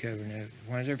YouTube covering it?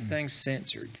 Why is everything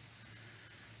censored?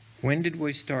 When did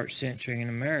we start censoring in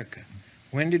America?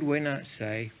 When did we not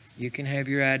say, you can have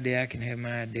your idea, I can have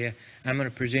my idea. I'm going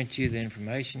to present you the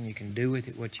information. You can do with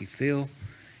it what you feel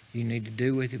you need to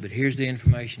do with it, but here's the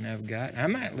information I've got. I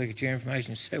might look at your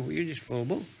information and say, well, you're just full of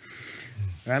bull.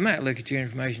 Or I might look at your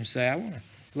information and say, I want to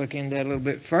look into that a little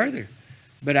bit further.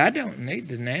 But I don't need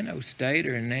the nano state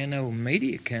or a nano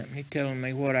media company telling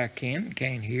me what I can and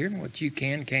can't hear, and what you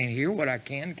can't hear, what I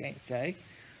can't say,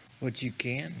 what you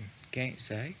can and can't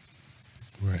say.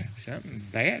 Right. Something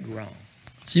bad wrong.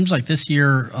 It seems like this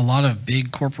year a lot of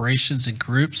big corporations and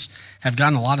groups have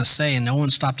gotten a lot of say, and no one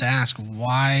stopped to ask,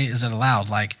 why is it allowed?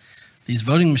 Like, these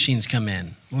voting machines come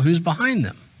in. Well, who's behind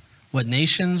them? What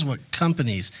nations? What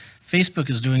companies? Facebook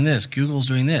is doing this. Google's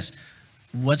doing this.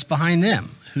 What's behind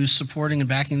them? Who's supporting and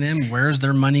backing them? Where's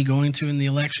their money going to in the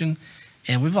election?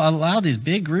 And we've allowed these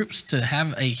big groups to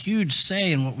have a huge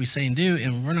say in what we say and do,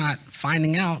 and we're not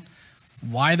finding out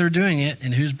why they're doing it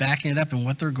and who's backing it up and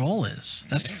what their goal is.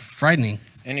 That's frightening.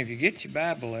 And if you get your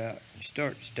Bible out and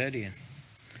start studying,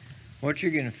 what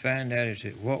you're going to find out is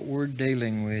that what we're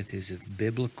dealing with is of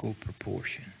biblical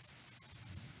proportion.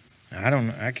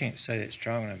 I can't say that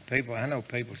strong enough. I know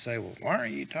people say, well, why are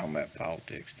you talking about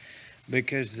politics?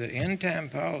 Because the end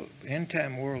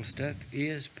time world stuff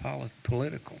is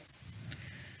political.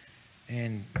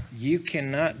 And you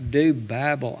cannot do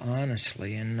Bible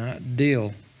honestly and not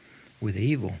deal with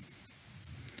evil.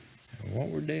 And what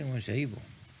we're dealing with is evil.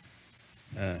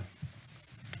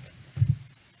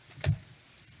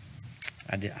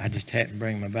 I just had to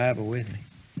bring my Bible with me.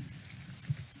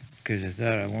 because I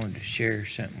thought I wanted to share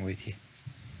something with you.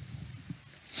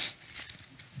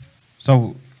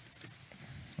 So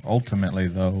ultimately,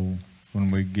 though, when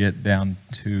we get down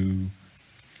to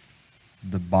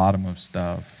the bottom of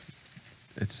stuff,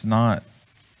 it's not,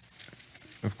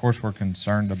 of course, we're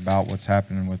concerned about what's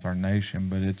happening with our nation,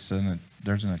 but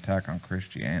there's an attack on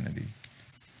Christianity.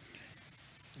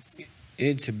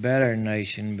 It's about our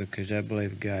nation because I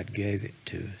believe God gave it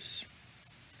to us.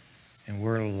 And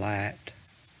we're light.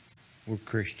 We're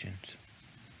Christians.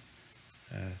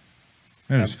 It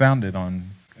was founded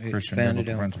on It's Christian founded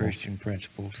biblical on principles. Christian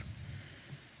principles.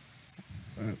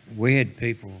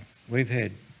 We've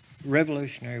had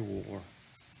Revolutionary War.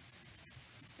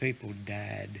 People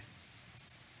died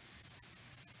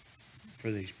for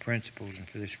these principles and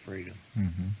for this freedom.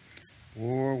 Mm-hmm.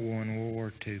 World War I, World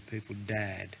War II, people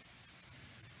died.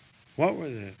 What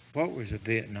was the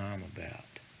Vietnam about?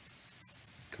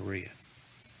 Korea.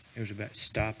 It was about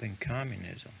stopping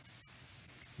communism.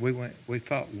 We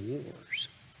fought wars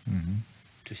Mm-hmm.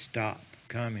 to stop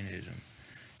communism.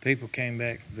 People came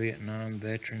back from Vietnam,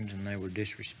 veterans, and they were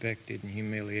disrespected and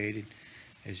humiliated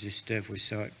as this stuff, we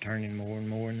saw it turning more and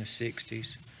more in the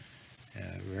 60s.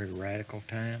 A very radical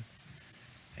time.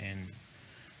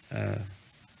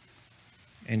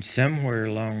 And somewhere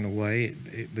along the way,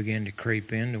 it began to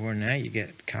creep into where now you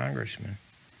got congressmen.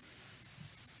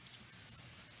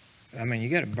 I mean, you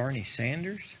got a Bernie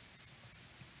Sanders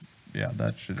Yeah,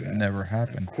 that should never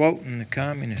happen. quoting the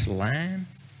communist line.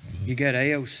 You got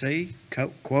AOC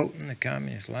quoting the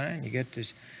communist line. You got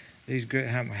these great.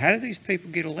 How do these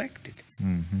people get elected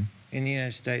Mm-hmm. in the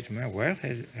United States? Well,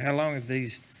 how long have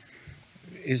these?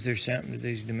 Is there something to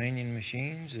these Dominion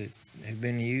machines that have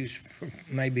been used for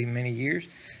maybe many years?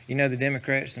 You know, the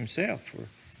Democrats themselves were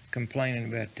complaining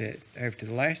about that after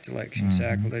the last election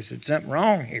cycle. They said something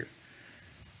wrong here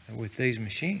with these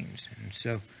machines, and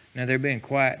so now they're being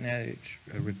quiet now that it's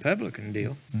a Republican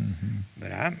deal. Mm-hmm.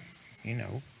 But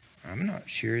I'm not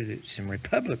sure that some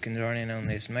Republicans aren't in on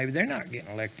this. Maybe they're not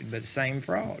getting elected by the same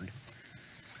fraud.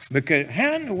 Because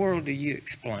how in the world do you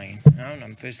explain? I don't know,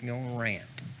 I'm just going to rant.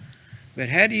 But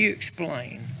how do you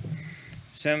explain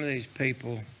some of these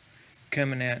people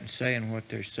coming out and saying what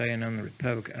they're saying on the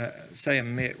Republican, say a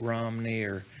Mitt Romney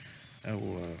or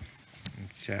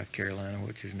South Carolina,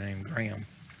 what's his name, Graham,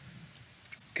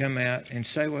 come out and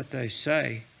say what they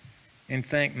say and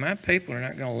think my people are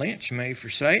not going to lynch me for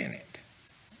saying it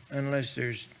unless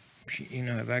there's,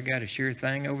 have I got a sure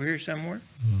thing over here somewhere?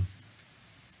 Mm.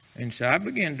 And so I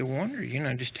began to wonder,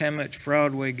 just how much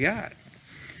fraud we got.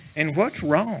 And what's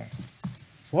wrong?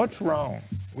 What's wrong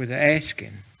with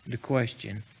asking the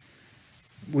question,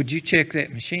 would you check that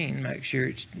machine, make sure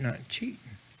it's not cheating?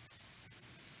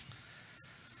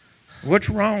 What's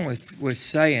wrong with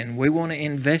saying we want to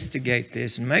investigate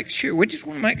this and make sure, we just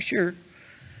want to make sure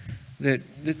that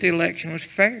the election was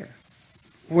fair?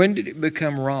 When did it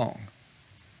become wrong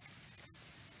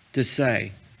to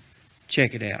say,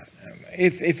 check it out?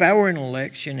 If I were in an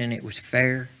election and it was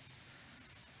fair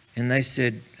and they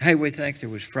said, hey, we think there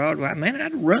was fraud, well, man,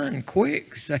 I'd run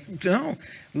quick. Say, no,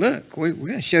 look, we're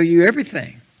going to show you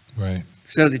everything. Right.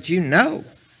 So that you know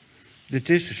that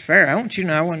this is fair. I want you to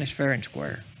know I want this fair and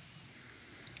square.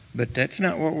 But that's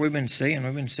not what we've been seeing.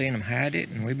 We've been seeing them hide it,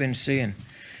 and we've been seeing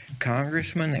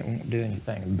congressmen that won't do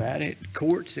anything about it,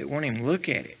 courts that won't even look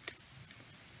at it.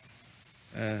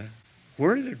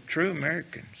 Where are the true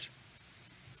Americans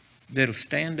that'll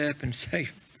stand up and say,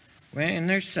 well, and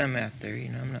there's some out there,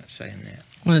 I'm not saying that.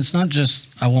 Well, it's not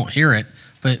just I won't hear it,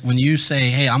 but when you say,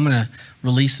 hey, I'm going to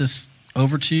release this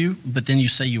over to you, but then you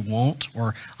say you won't,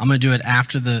 or I'm going to do it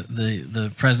after the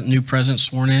new president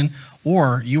sworn in,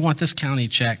 or you want this county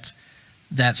checked,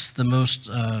 that's the most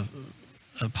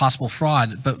possible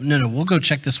fraud. But no, we'll go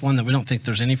check this one that we don't think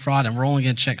there's any fraud, and we're only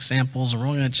going to check samples, and we're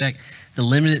only going to check the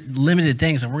limited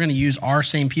things, and we're going to use our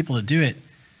same people to do it.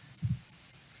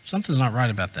 Something's not right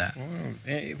about that. Well,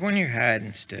 when you're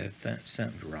hiding stuff,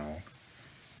 something's wrong.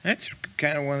 That's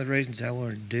kind of one of the reasons I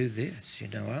wanted to do this.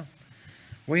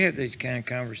 We have these kind of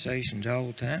conversations all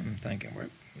the time. I'm thinking, well,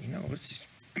 let's just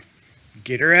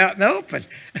get her out in the open.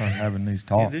 Start having these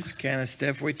talks. This is the kind of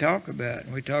stuff we talk about.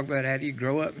 And we talk about how do you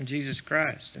grow up in Jesus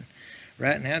Christ. And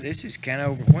right now, this is kind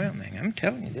of overwhelming. I'm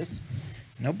telling you this.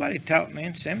 Nobody taught me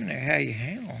in seminary how you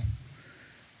handle.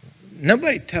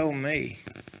 Nobody told me.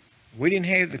 We didn't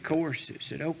have the course that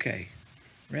said, okay,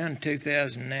 around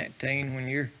 2019, when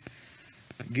you're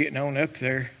getting on up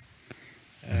there,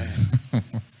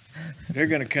 they're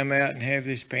going to come out and have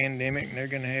this pandemic, and they're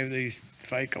going to have these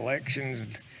fake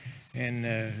elections, and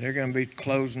they're going to be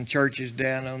closing churches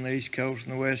down on the East Coast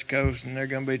and the West Coast, and they're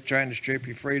going to be trying to strip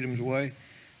your freedoms away.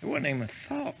 It wasn't even a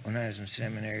thought when I was in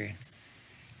seminary.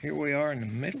 Here we are in the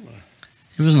middle of.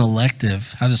 It was an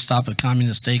elective, how to stop a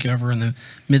communist takeover in the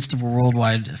midst of a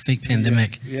worldwide fake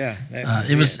pandemic. Yeah.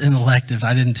 It was an elective.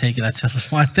 I didn't take it.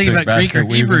 That's why I think about Greek or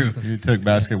Hebrew. You took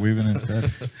basket weaving instead.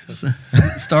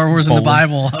 Star Wars in the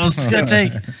Bible. I was going to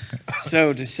take.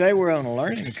 So to say we're on a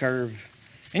learning curve,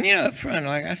 and up front,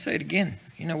 like I said again,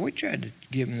 we tried to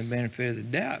give them the benefit of the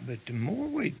doubt, but the more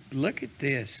we look at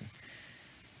this,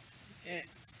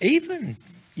 even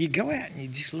you go out and you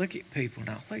just look at people, and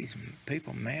all these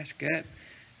people mask up,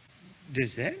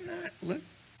 does that not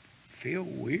feel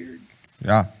weird?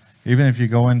 Yeah. Even if you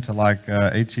go into like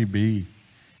HEB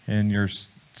and you're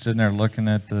sitting there looking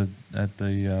at the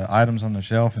items on the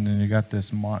shelf, and then you got this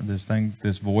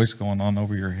voice going on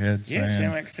over your head saying, it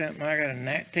sounds like something I got a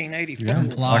 1984. Yeah,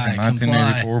 like a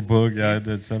 1984 book. Yeah,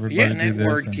 that's everybody Yeah, and do that this.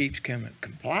 word keeps coming.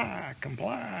 Comply.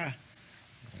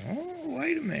 Oh,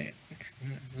 wait a minute.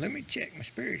 Let me check my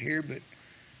spirit here, but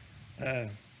the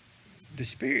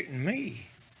spirit in me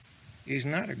is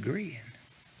not agreeing.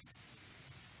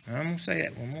 I'm going to say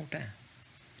that one more time.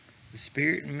 The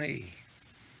spirit in me,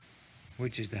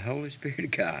 which is the Holy Spirit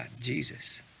of God,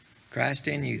 Jesus, Christ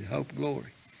in you, the hope of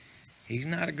glory, he's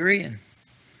not agreeing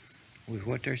with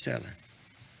what they're selling.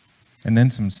 And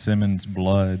then some Simmons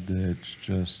blood that's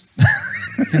just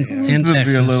in to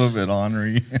Texas. be a little bit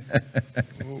ornery.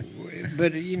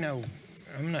 But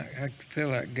I feel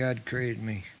like God created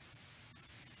me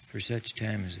for such a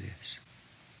time as this.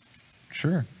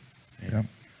 Sure. Yeah.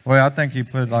 Well, I think he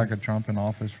put like a Trump in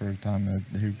office for a time that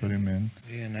he put him in.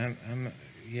 Yeah, and I'm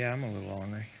a little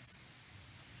ornery.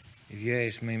 If you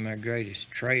ask me my greatest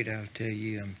trait, I'll tell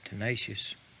you I'm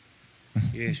tenacious.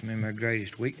 If you ask me my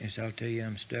greatest weakness, I'll tell you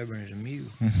I'm stubborn as a mule.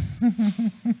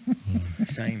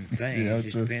 Same thing. Yeah, it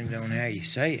just depends on how you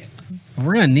say it.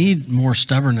 We're going to need more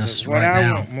stubbornness But what right I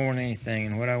now. want more than anything,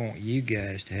 and what I want you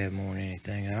guys to have more than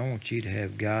anything, I want you to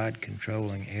have God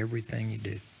controlling everything you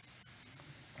do.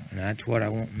 And that's what I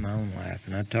want in my own life.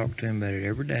 And I talk to him about it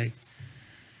every day.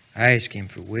 I ask him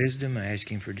for wisdom. I ask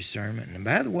him for discernment. And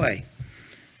by the way,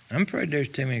 I'm afraid there's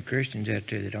too many Christians out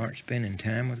there that aren't spending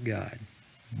time with God.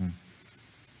 Mm.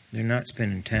 They're not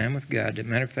spending time with God. As a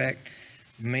matter of fact,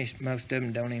 most of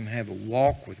them don't even have a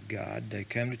walk with God. They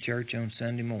come to church on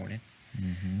Sunday morning,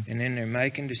 and then they're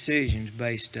making decisions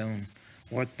based on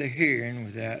what they're hearing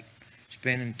without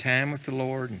spending time with the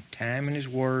Lord and time in his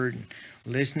word and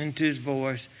listening to his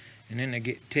voice. And then they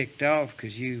get ticked off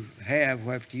because you have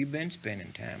after you've been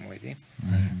spending time with him.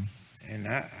 Mm-hmm. And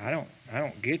I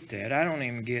don't get that. I don't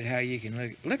even get how you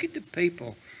can look at the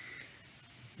people.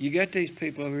 You got these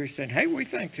people over here saying, hey, we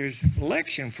think there's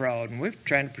election fraud, and we're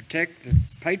trying to protect the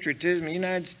patriotism of the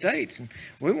United States, and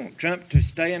we want Trump to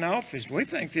stay in office. We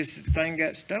think this thing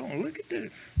got stolen. Look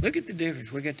at the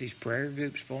difference. We got these prayer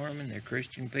groups for them, and they're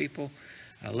Christian people.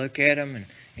 I look at them,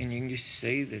 and you can just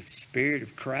see the Spirit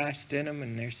of Christ in them,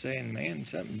 and they're saying, man,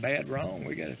 something bad wrong.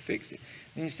 We got to fix it.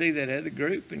 And you see that other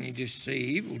group, and you just see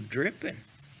evil dripping.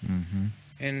 Mm-hmm.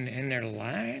 And they're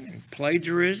lying and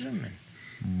plagiarism.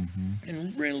 Mm-hmm.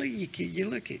 And really, you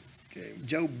look at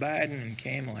Joe Biden and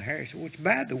Kamala Harris, which,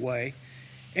 by the way,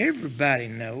 everybody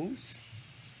knows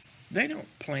they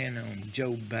don't plan on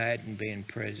Joe Biden being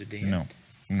president. No.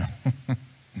 No.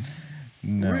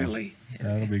 Really?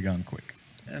 That'll be gone quick.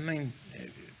 I mean,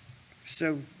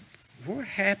 so what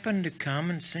happened to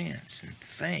common sense and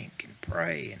think and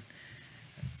pray?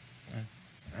 And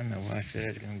I know I said I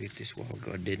was going to get this a while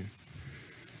ago. I didn't.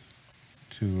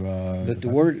 But the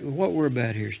word, what we're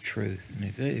about here is truth. And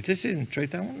if this isn't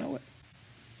truth, I want to know it.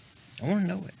 I want to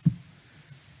know it.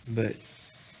 But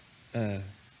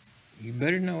you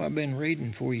better know I've been reading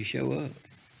before you show up.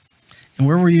 And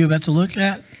where were you about to look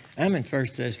at? I'm in 1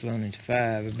 Thessalonians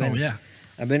 5. Yeah.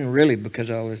 I've been really,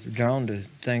 because I was drawn to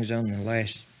things on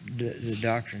the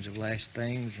doctrines of last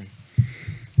things.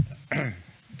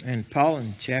 And Paul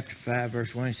in chapter 5,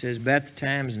 verse 1, he says, about the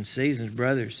times and seasons,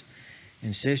 brothers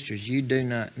and sisters, you do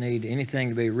not need anything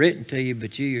to be written to you,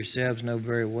 but you yourselves know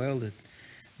very well that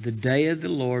the day of the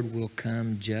Lord will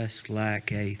come just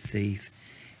like a thief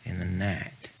in the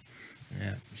night.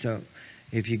 Now, so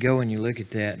if you go and you look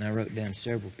at that, and I wrote down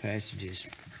several passages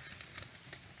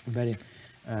about him.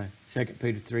 2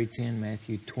 Peter 3:10,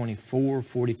 Matthew 24,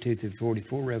 42 through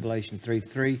 44, Revelation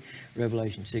 3:3,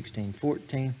 Revelation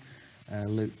 16:14,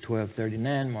 Luke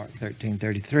 12:39, Mark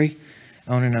 13:33.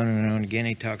 On and on and on again,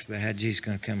 he talks about how Jesus is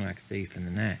going to come like a thief in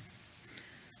the night.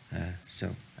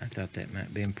 So I thought that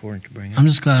might be important to bring up. I'm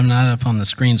just glad I'm not up on the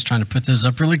screens trying to put those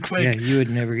up really quick. Yeah, you would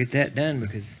never get that done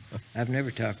because I've never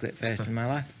talked that fast in my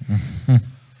life.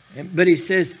 But he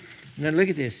says, now look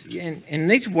at this, and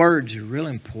these words are real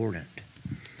important.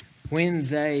 when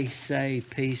they say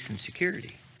peace and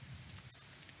security.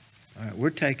 All right,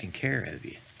 we're taking care of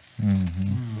you.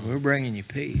 Mm-hmm. We're bringing you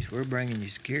peace. We're bringing you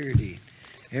security.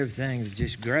 Everything's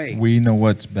just great. We know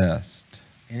what's best.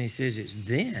 And he says it's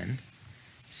then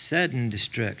sudden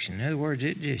destruction. In other words,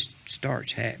 it just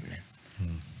starts happening.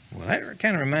 Well, that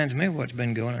kind of reminds me of what's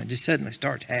been going on. It just suddenly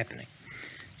starts happening.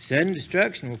 Sudden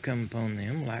destruction will come upon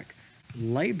them like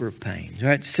labor pains.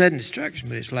 Right? Sudden destruction,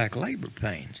 but it's like labor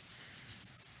pains.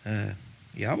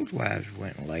 Y'all's wives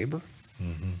went in labor,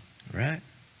 right?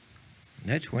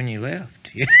 That's when you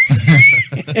left. You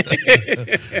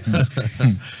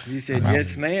said,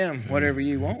 yes, ma'am, whatever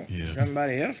you want. Yeah.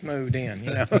 Somebody else moved in,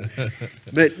 you know.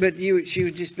 But she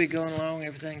would just be going along,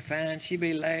 everything fine. She'd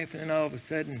be laughing, and all of a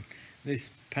sudden, this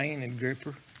pain would grip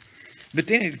her. But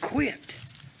then it'd quit.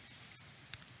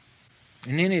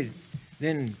 And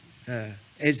then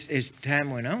as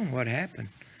time went on, what happened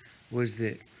was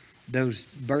that those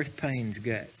birth pains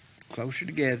got closer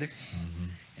together,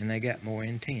 and they got more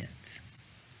intense.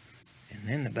 And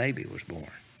then the baby was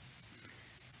born.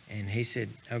 And he said,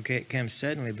 okay, it comes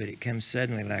suddenly, but it comes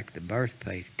suddenly like the birth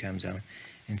pain comes on.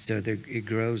 And so it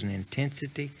grows in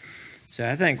intensity. So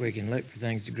I think we can look for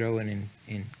things to grow in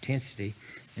intensity.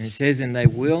 And it says, and they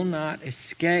will not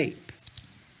escape.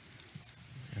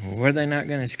 Well, where are they not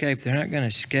going to escape? They're not going to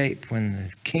escape when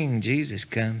the King Jesus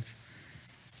comes.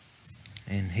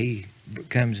 And he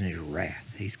comes in his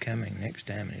wrath. He's coming next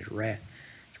time in his wrath.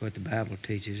 That's what the Bible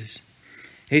teaches us.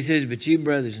 He says, but you,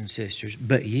 brothers and sisters,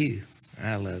 but you,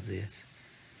 I love this,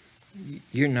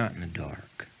 you're not in the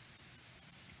dark.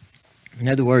 In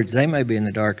other words, they may be in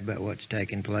the dark about what's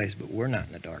taking place, but we're not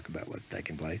in the dark about what's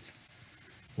taking place.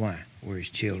 Why? We're his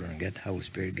children and got the Holy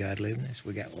Spirit of God living in us.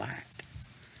 We got light.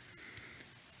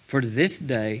 For this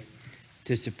day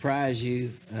to surprise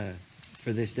you,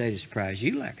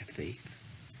 like a thief.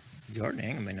 Jordan,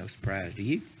 ain't gonna be no surprise to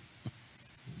you.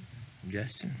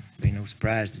 Justin, be no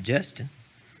surprise to Justin.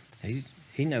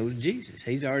 He knows Jesus.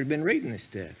 He's already been reading this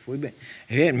stuff. If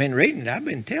he hadn't been reading it, I've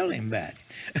been telling him about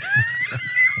it.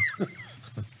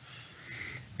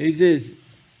 He says,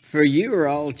 for you are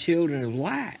all children of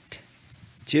light,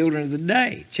 children of the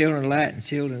day, children of light and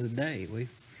children of the day.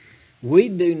 We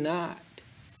do not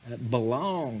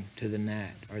belong to the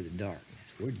night or the darkness.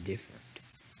 We're different.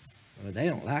 Well, they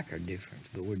don't like our difference,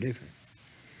 but we're different.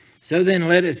 So then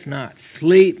let us not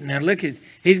sleep. Now look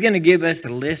he's going to give us a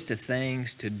list of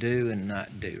things to do and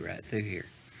not do right through here.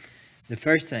 The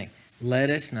first thing, let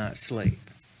us not sleep.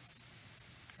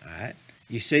 All right?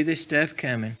 You see this stuff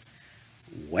coming,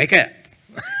 wake up.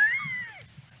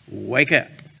 Wake up.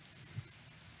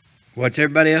 What's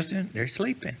everybody else doing? They're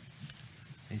sleeping.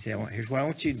 He said, here's what I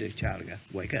want you to do, child of God.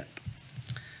 Wake up.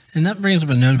 And that brings up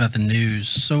a note about the news.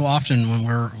 So often when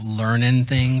we're learning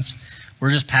things, we're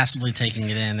just passively taking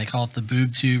it in. They call it the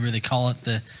boob tube, or they call it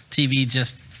the TV,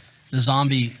 just the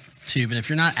zombie tube. And if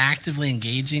you're not actively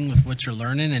engaging with what you're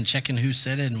learning and checking who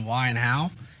said it and why and how,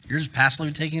 you're just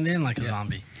passively taking it in like a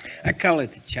zombie. I call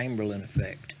it the Chamberlain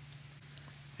effect.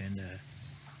 And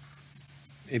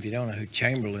if you don't know who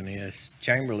Chamberlain is,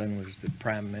 Chamberlain was the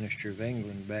Prime Minister of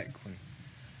England back when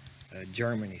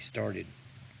Germany started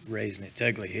raising its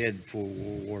ugly head before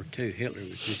World War II. Hitler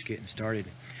was just getting started.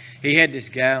 He had this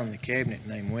guy on the cabinet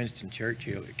named Winston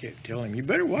Churchill that kept telling him, you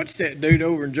better watch that dude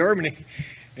over in Germany.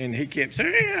 And he kept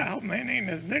saying, yeah, oh man,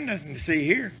 there's nothing to see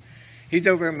here. He's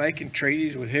over there making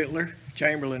treaties with Hitler,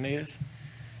 Chamberlain is.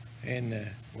 And,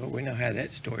 well, we know how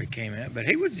that story came out. But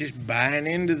he was just buying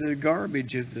into the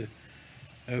garbage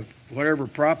of whatever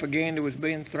propaganda was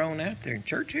being thrown out there. And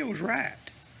Churchill was right.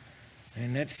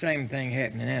 And that same thing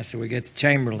happening now. So we got the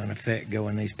Chamberlain effect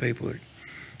going. These people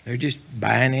they're just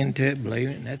buying into it,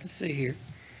 believing it, nothing to see here.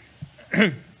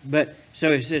 But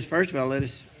so it says, first of all, let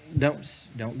us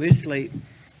don't be asleep.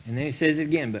 And then he says it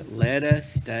again, but let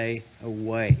us stay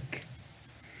awake.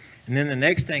 And then the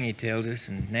next thing he tells us,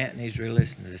 and Nat needs to really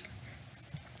listen to this,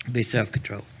 be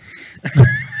self-controlled.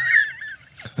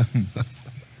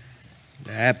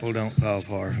 The apple don't fall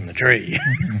far from the tree.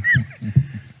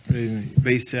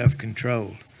 Be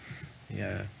self-controlled.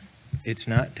 Yeah, it's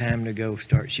not time to go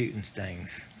start shooting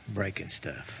things, breaking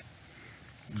stuff.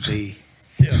 Be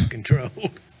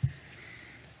self-controlled.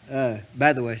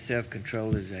 By the way,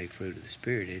 self-control is a fruit of the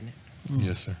Spirit, isn't it?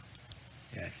 Yes, sir.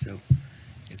 Yeah, so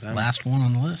if I'm, Last one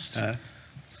on the list.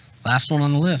 Last one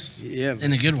on the list. yeah,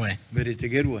 In a good way. but it's a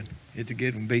good one. It's a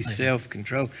good one. Be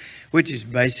self-controlled, which is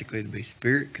basically to be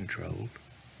spirit-controlled.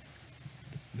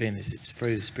 Being as it's the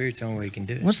fruit of the Spirit, it's the only way you can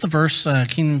do it. What's the verse?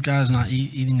 Kingdom of God is not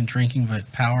eating and drinking,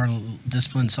 but power and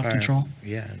discipline and self-control.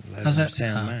 Yeah, How's that?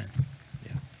 sound mind.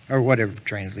 Yeah, or whatever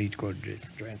translation, each quote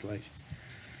different translation.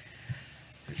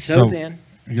 So then,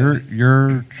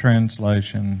 your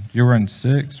translation, you were in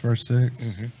 6, verse 6.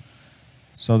 Mhm.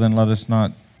 So then let us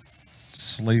not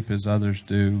sleep as others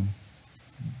do,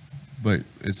 but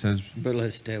it says, but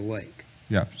let's stay awake.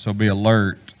 yeah, so be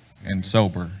alert and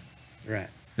sober Right.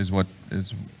 is what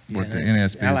Yeah, the I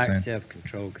NSB is like saying.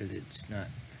 self-control because it's not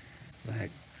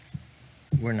like,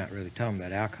 we're not really talking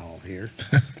about alcohol here.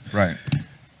 Right.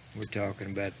 We're talking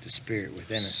about the spirit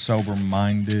within us.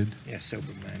 Sober-minded. Yeah,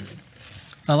 sober-minded.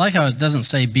 I like how it doesn't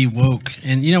say be woke.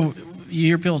 And you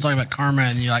hear people talk about karma,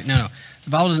 and you're like, no. The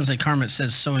Bible doesn't say karma, it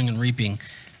says sowing and reaping.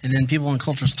 And then people in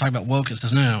cultures talk about woke, it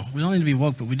says, no, we don't need to be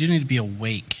woke, but we do need to be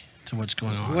awake to what's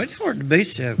going on. Well, it's hard to be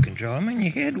self-control. I mean,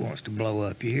 your head wants to blow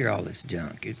up. You hear all this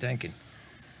junk. You're thinking,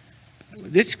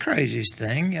 this craziest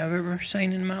thing I've ever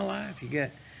seen in my life. You got,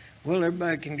 well,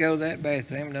 everybody can go to that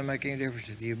bathroom. It doesn't make any difference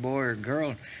if you're a boy or a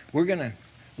girl. We're going to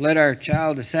let our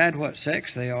child decide what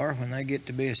sex they are when they get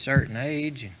to be a certain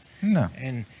age. No.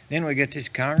 And then we get this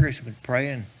congressman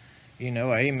praying,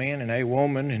 amen, and a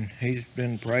woman, and he's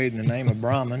been prayed in the name of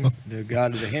Brahman, the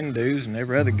god of the Hindus, and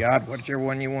every other god, whichever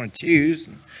one you want to choose.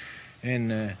 We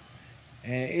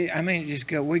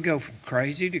go from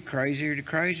crazy to crazier to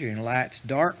crazier, and light's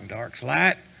dark and dark's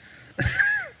light.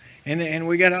 and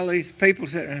we got all these people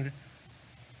sitting there,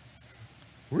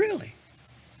 really?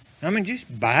 I mean,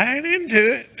 just buying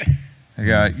into it.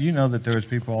 Yeah, you know that there was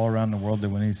people all around the world that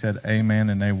when he said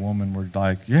amen and a woman were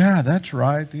like, yeah, that's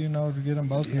right, to get them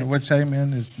both. Yes. Which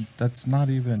amen that's not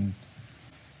even.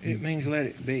 It means let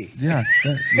it be. Yeah,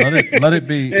 let it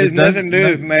be. It has nothing to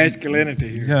do with no- masculinity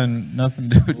here. Yeah, nothing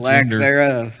to do with Lack gender.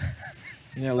 thereof.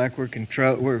 Like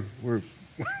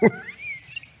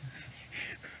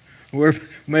we're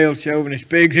male chauvinist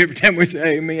pigs every time we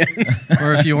say amen.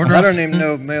 Or if you order I off, don't even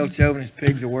know if male chauvinist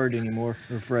pig's a word anymore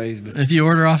or phrase, but if you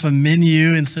order off a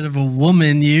menu instead of a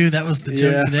woman you, that was the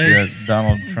joke Yeah. today. Yeah,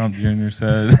 Donald Trump Jr.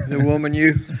 said. the woman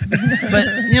you. But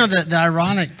the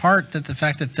ironic part that the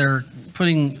fact that they're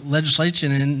putting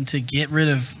legislation in to get rid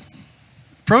of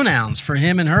pronouns for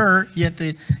him and her, yet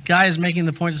the guy is making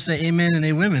the point to say amen and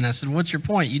a women. I said, what's your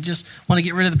point? You just want to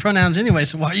get rid of the pronouns anyway,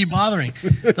 so why are you bothering?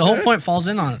 The whole point falls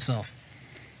in on itself.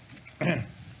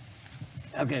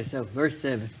 Okay, so verse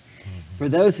 7. For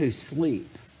those who sleep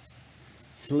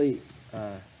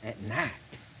at night,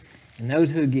 and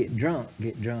those who get drunk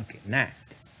at night.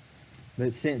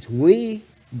 But since we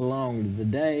belong to the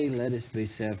day, let us be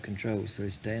self-controlled. So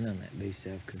he's staying on that, be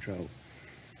self-controlled.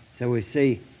 So we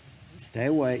see, stay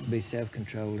awake, be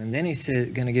self-controlled. And then he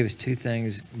said, going to give us two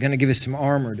things, going to give us some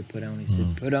armor to put on. He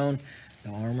said, put on the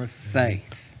armor of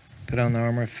faith. Put on the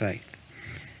armor of faith.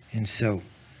 And so,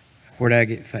 where do I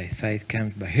get faith? Faith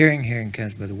comes by hearing, hearing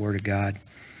comes by the Word of God.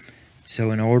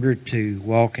 So in order to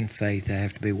walk in faith, I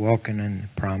have to be walking in the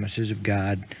promises of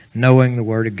God, knowing the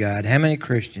Word of God. How many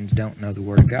Christians don't know the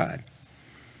Word of God?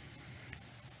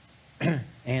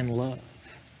 And love.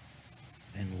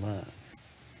 And love.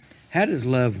 How does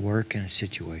love work in a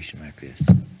situation like this?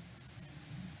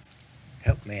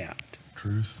 Help me out.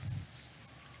 Truth.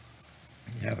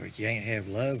 You can't have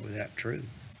love without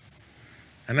truth.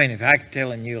 I mean, if I'm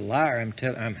telling you a liar,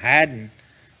 I'm hiding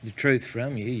the truth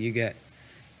from you.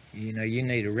 You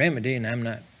need a remedy, and I'm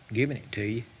not giving it to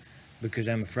you because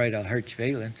I'm afraid I'll hurt your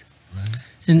feelings.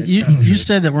 And That's you not you good.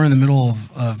 said that we're in the middle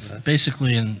of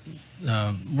basically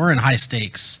we're in high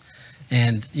stakes.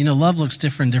 And, love looks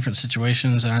different in different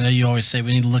situations. And I know you always say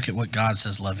we need to look at what God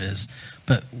says love is.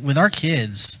 But with our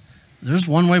kids, there's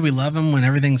one way we love them when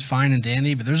everything's fine and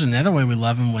dandy, but there's another way we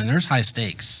love them when there's high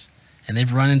stakes. And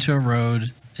they've run into a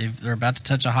road. They're about to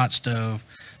touch a hot stove.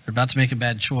 They're about to make a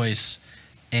bad choice.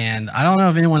 And I don't know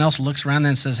if anyone else looks around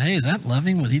and says, hey, is that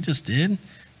loving what he just did?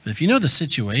 But if you know the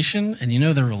situation and you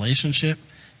know the relationship,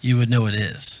 you would know it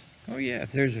is. Oh, yeah,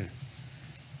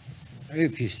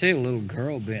 if you see a little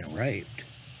girl being raped,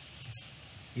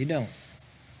 you don't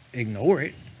ignore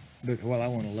it because, well, I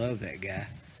want to love that guy.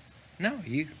 No,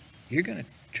 you're going to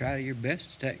try your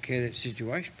best to take care of that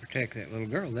situation, protect that little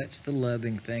girl. That's the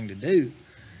loving thing to do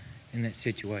in that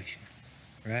situation,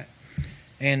 right?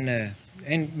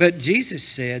 But Jesus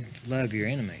said, love your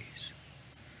enemies.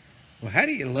 Well, how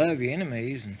do you love your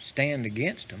enemies and stand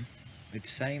against them at the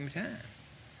same time?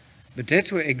 But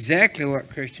that's exactly what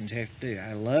Christians have to do.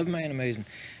 I love my enemies. And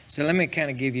so let me kind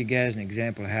of give you guys an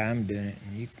example of how I'm doing it.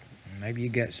 And maybe you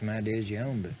got some ideas of your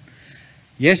own. But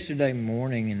yesterday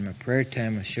morning in my prayer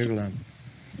time with Sugar Lump,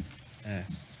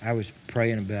 I was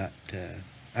praying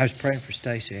for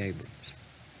Stacey Abrams.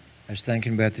 I was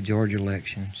thinking about the Georgia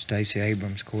election. Stacey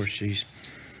Abrams, of course,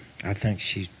 I think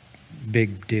she's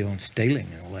big deal in stealing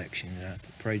an election. And I'm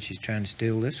afraid she's trying to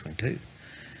steal this one too.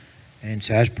 And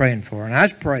so I was praying for her. And I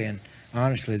was praying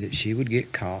honestly, that she would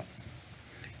get caught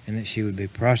and that she would be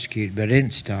prosecuted, but I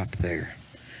didn't stop there.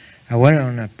 I went on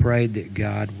and I prayed that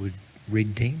God would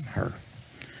redeem her.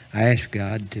 I asked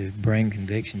God to bring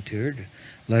conviction to her, to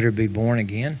let her be born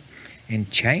again and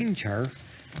change her.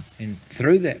 And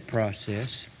through that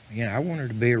process, I want her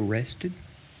to be arrested.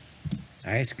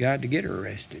 I asked God to get her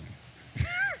arrested.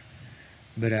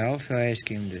 But I also asked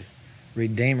him to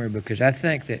redeem her, because I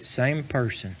think that same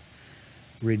person,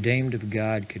 redeemed of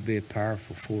God, could be a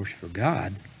powerful force for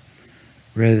God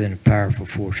rather than a powerful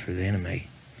force for the enemy.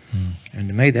 And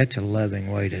to me, that's a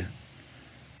loving way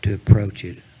to approach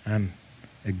it. I'm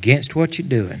against what you're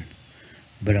doing,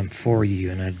 but I'm for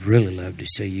you, and I'd really love to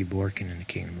see you working in the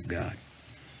kingdom of God.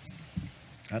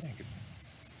 I think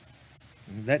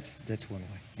that's one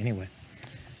way. Anyway.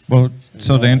 Well,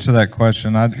 so to answer that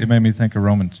question, it made me think of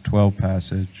Romans 12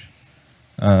 passage,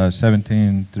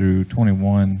 17 through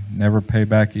 21. Never pay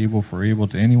back evil for evil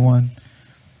to anyone.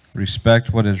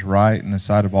 Respect what is right in the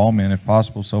sight of all men, if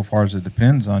possible, so far as it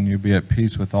depends on you. Be at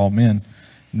peace with all men.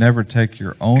 Never take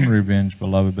your own revenge,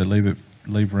 beloved, but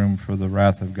leave room for the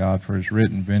wrath of God. For it is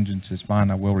written, vengeance is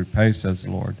mine, I will repay, says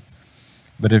the Lord.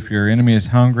 But if your enemy is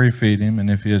hungry, feed him, and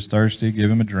if he is thirsty, give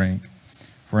him a drink.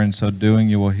 For in so doing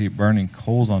you will heap burning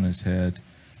coals on his head.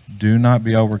 Do not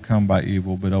be overcome by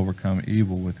evil, but overcome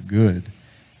evil with good.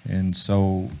 And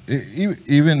so,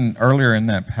 even earlier in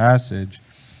that passage,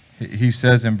 he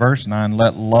says in verse 9,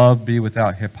 let love be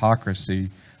without hypocrisy.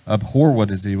 Abhor what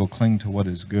is evil, cling to what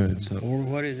is good. So, abhor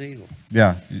what is evil.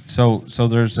 Yeah. So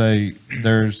there's an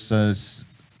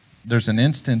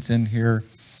instance in here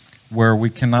where we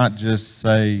cannot just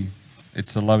say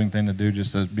it's a loving thing to do,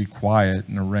 just to be quiet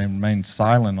and remain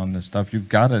silent on this stuff. You've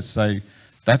got to say,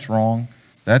 that's wrong,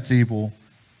 that's evil,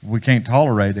 we can't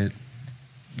tolerate it.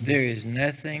 There is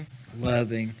nothing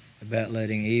loving about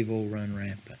letting evil run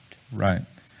rampant. Right.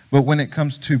 But when it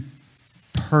comes to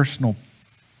personal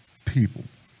people,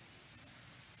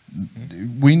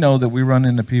 we know that we run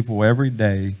into people every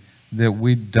day that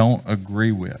we don't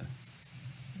agree with,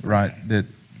 right? That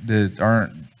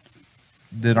aren't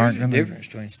There's going a to. difference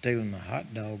between stealing my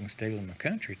hot dog and stealing my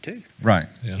country too. Right.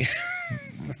 Yeah.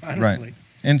 Honestly. Right.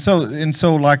 And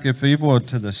so like if evil were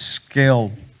to the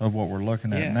scale of what we're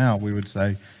looking at now, we would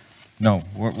say, no,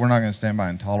 we're not going to stand by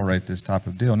and tolerate this type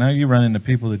of deal. Now you run into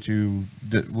people that you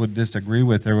would disagree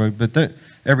with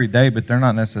every day, but they're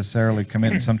not necessarily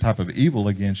committing some type of evil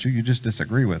against you. You just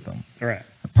disagree with them. Right.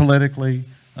 Politically,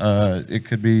 it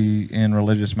could be in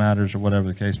religious matters or whatever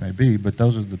the case may be, but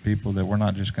those are the people that we're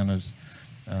not just going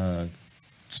to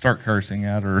start cursing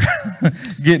at or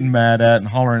getting mad at and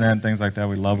hollering at and things like that.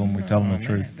 We love them. We tell them the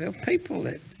truth. There are people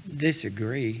that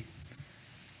disagree.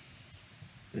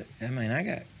 I mean, I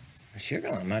got a sugar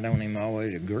lump. I don't even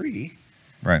always agree.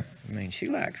 Right. I mean, she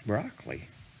likes broccoli.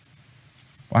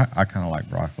 Well, I kind of like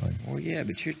broccoli. Well, yeah,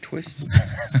 but you're twisted.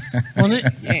 Well,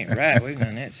 You ain't right. We've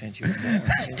done that since you were born.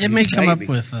 it may come up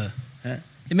Baby. with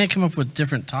it may come up with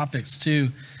different topics too.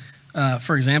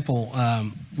 For example,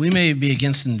 we may be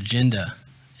against an agenda,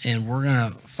 and we're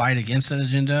going to fight against that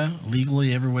agenda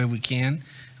legally every way we can. And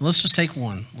let's just take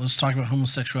one. Let's talk about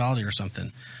homosexuality or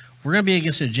something. We're going to be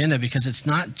against an agenda because it's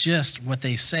not just what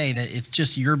they say, that it's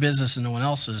just your business and no one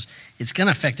else's. It's going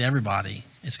to affect everybody.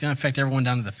 It's going to affect everyone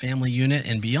down to the family unit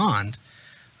and beyond.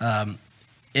 And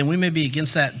we may be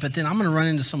against that, but then I'm going to run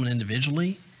into someone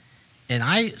individually, and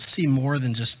I see more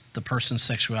than just the person's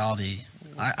sexuality.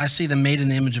 I see them made in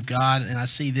the image of God, and I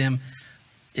see them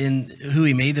in who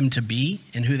he made them to be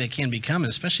and who they can become,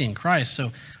 and especially in Christ.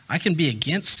 So I can be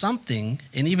against something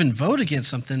and even vote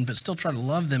against something, but still try to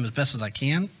love them as best as I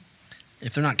can.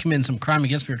 If they're not committing some crime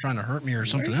against me or trying to hurt me or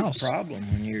something else. There's a problem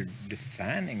when you're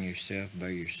defining yourself by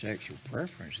your sexual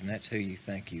preference, and that's who you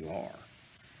think you are.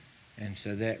 And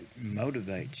so that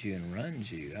motivates you and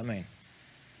runs you. I mean,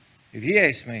 if you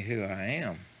ask me who I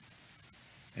am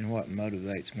and what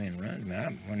motivates me and runs me,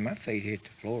 when my feet hit the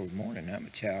floor in the morning, I'm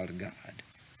a child of God.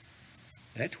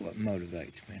 That's what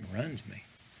motivates me and runs me.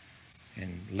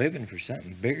 And living for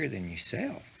something bigger than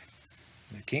yourself.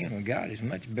 The kingdom of God is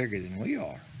much bigger than we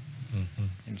are. Mm-hmm.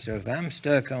 And so if I'm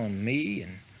stuck on me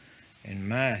and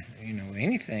my,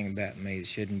 anything about me that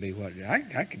shouldn't be what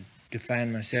I could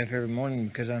define myself every morning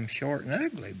because I'm short and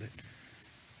ugly, but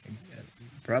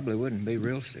probably wouldn't be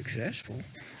real successful.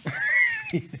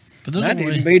 But there's I'd a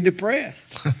way, even be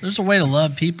depressed. there's a way to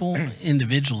love people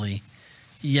individually,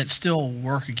 yet still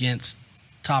work against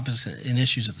topics and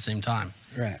issues at the same time.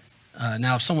 Right.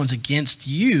 Now, if someone's against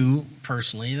you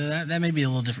personally, that may be a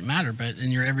little different matter, but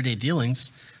in your everyday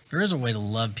dealings, there is a way to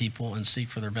love people and seek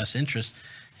for their best interest.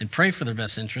 and pray for their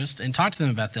best interest and talk to them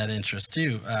about that interest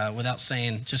too, without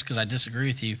saying, just because I disagree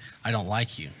with you, I don't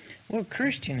like you. Well,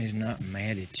 Christian is not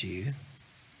mad at you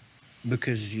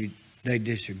because they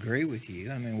disagree with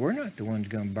you. I mean, we're not the ones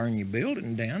going to burn your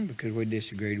building down because we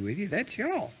disagreed with you. That's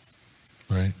y'all.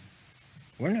 Right.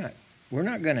 We're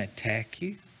not going to attack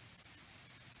you.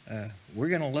 We're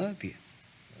going to love you.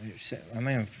 I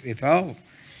mean,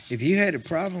 if you had a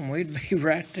problem, we'd be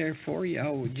right there for you.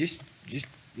 Oh, just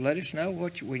let us know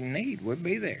what we need. We'll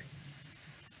be there.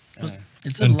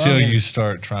 It's a Until loving- you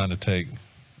start trying to take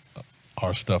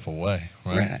our stuff away,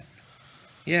 right? Right.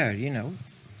 Yeah,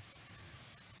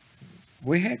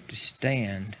 we have to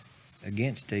stand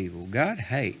against evil. God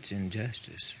hates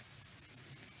injustice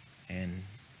and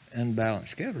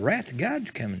unbalanced scale. The wrath of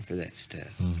God's coming for that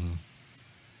stuff. Mm-hmm.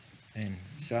 And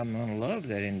so I'm going to love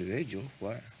that individual.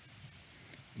 Why?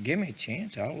 Give me a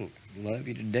chance, I'll love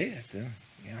you to death.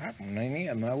 I don't need any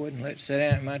of them. I wouldn't let sit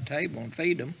down at my table and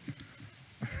feed them.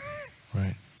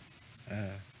 Right.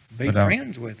 Be But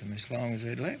friends with them as long as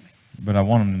they'd let me. But I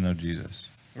want them to know Jesus.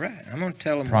 Right. I'm going to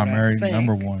tell them Primary, what I think.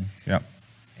 number one. Yep.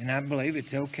 And I believe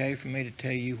it's okay for me to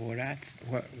tell you what I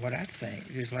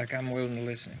think, just like I'm willing to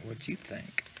listen to what you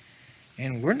think.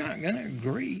 And we're not going to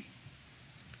agree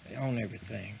on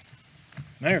everything.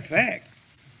 Matter of fact,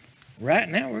 right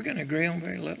now we're going to agree on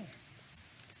very little.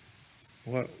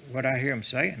 What I hear them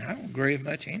saying, I don't agree with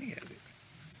much any of it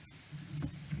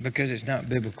because it's not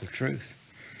biblical truth.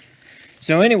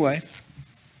 So anyway,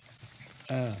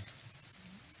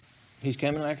 he's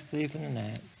coming like a thief in the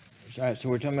night. All right, so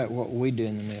we're talking about what we do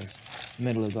in the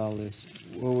middle of all this.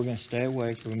 Well, we're going to stay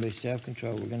awake. We're going to be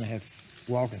self-controlled. We're going to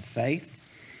walk in faith.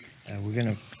 We're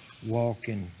going to walk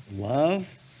in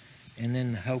love, and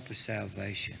then the hope of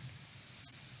salvation.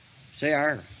 See,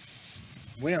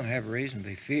 we don't have a reason to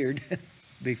be feared,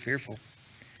 be fearful,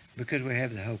 because we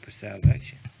have the hope of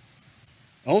salvation.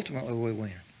 Ultimately, we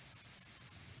win.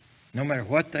 No matter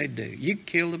what they do. You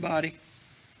kill the body.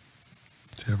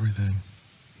 It's everything.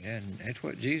 Yeah, and that's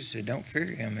what Jesus said. Don't fear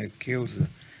him who kills the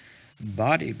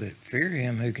body, but fear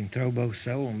him who can throw both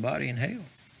soul and body in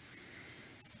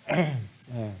hell.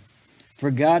 For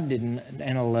God didn't,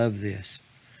 and I love this,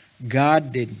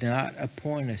 God did not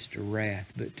appoint us to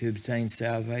wrath, but to obtain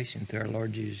salvation through our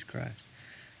Lord Jesus Christ.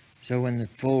 So when the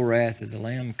full wrath of the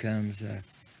Lamb comes,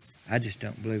 I just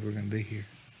don't believe we're going to be here.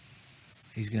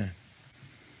 He's going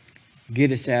to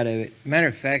get us out of it. Matter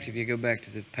of fact, if you go back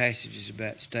to the passages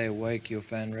about stay awake, you'll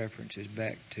find references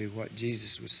back to what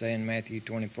Jesus was saying in Matthew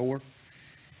 24.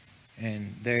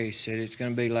 And there he said it's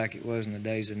going to be like it was in the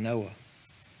days of Noah.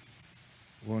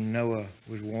 When Noah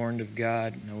was warned of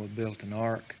God, Noah built an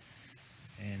ark,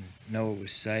 and Noah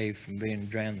was saved from being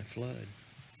drowned in the flood.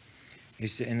 He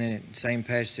said, and then the same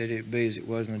passage said it would be as it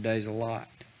was in the days of Lot.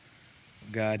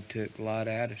 God took Lot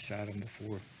out of Sodom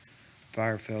before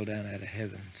fire fell down out of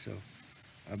heaven. So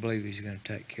I believe he's going to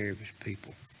take care of his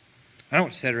people. I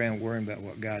don't sit around worrying about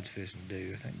what God's fixing to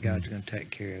do. I think God's going to take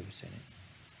care of us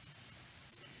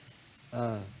in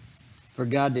it. For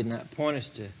God did not appoint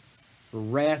us for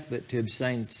wrath, but to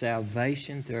obtain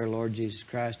salvation through our Lord Jesus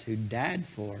Christ, who died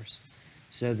for us,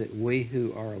 so that we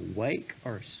who are awake,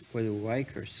 or whether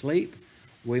awake or asleep,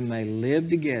 we may live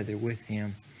together with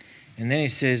him. And then he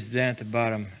says down at the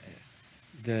bottom,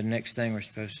 the next thing we're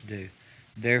supposed to do.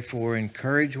 Therefore,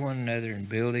 encourage one another and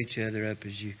build each other up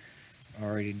as you are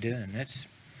already doing. That's,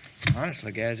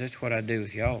 honestly, guys, that's what I do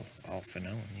with y'all off and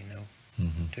on,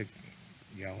 Mm-hmm. Took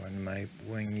y'all in my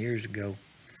wing years ago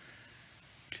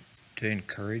to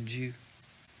encourage you,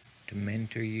 to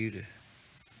mentor you,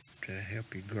 to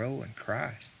help you grow in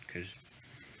Christ. Because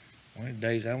one of the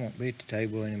days I won't be at the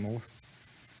table anymore,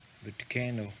 but the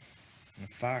candle and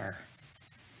the fire.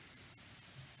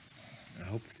 I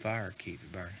hope the fire keeps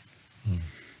burning.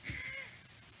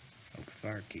 Hope the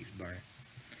fire keeps burning.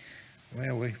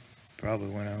 Well, we probably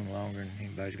went on longer than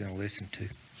anybody's going to listen to.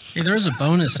 Hey, there is a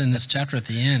bonus in this chapter at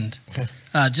the end.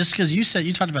 Just because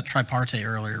you talked about tripartite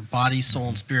earlier, body, soul,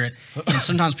 and spirit. And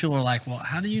sometimes people are like, well,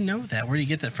 how do you know that? Where do you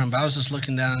get that from? But I was just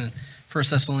looking down in 1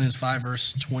 Thessalonians 5,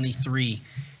 verse 23.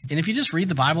 And if you just read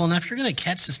the Bible enough, you're going to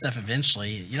catch this stuff eventually.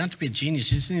 You don't have to be a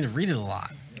genius. You just need to read it a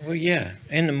lot. Well, yeah.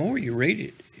 And the more you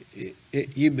read it,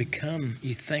 you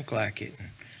think like it.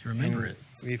 You remember it.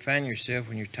 You find yourself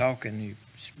when you're talking,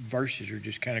 verses are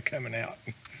just kind of coming out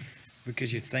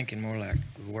because you're thinking more like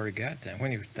the Word of God.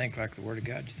 When you think like the Word of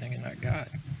God, you're thinking like God.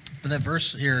 But that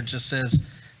verse here just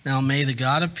says, now may the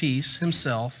God of peace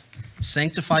himself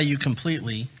sanctify you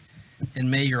completely,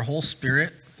 and may your whole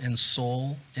spirit and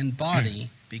soul and body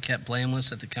be kept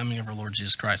blameless at the coming of our Lord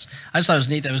Jesus Christ. I just thought it was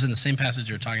neat that was in the same passage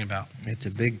you were talking about. It's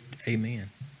a big amen.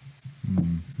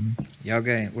 Mm-hmm. Y'all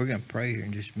got, we're going to pray here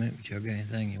in just a minute, but y'all got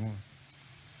anything you want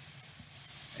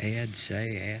to add,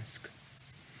 say, ask?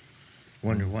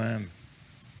 Wonder why I'm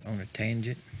on a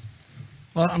tangent?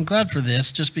 Well, I'm glad for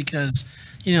this, just because,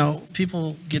 you know,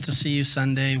 people get to see you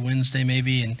Sunday, Wednesday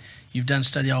maybe, and you've done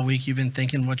study all week. You've been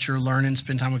thinking what you're learning,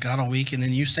 spend time with God all week, and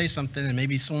then you say something, and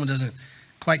maybe someone doesn't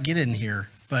quite get it in here.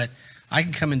 But I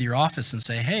can come into your office and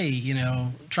say, hey, you know,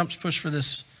 Trump's pushed for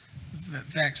this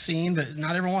vaccine, but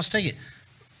not everyone wants to take it.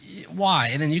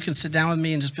 Why? And then you can sit down with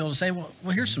me and just be able to say, well,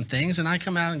 here's some things. And I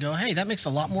come out and go, hey, that makes a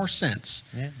lot more sense.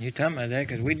 Yeah, you're talking about that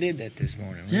because we did that this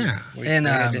morning. We And,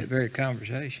 had that very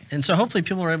conversation. And so hopefully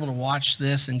people are able to watch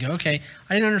this and go, okay,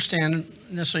 I didn't understand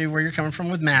necessarily where you're coming from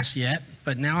with masks yet,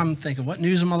 but now I'm thinking, what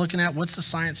news am I looking at? What's the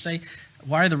science say?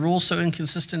 Why are the rules so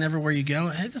inconsistent everywhere you go?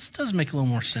 Hey, this does make a little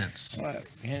more sense. Well,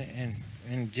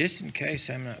 and just in case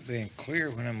I'm not being clear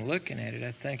when I'm looking at it,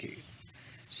 I think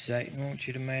Satan wants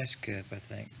you to mask up. I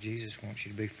think Jesus wants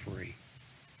you to be free.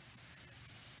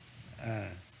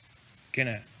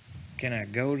 Can I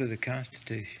go to the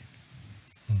Constitution?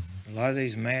 A lot of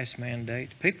these mask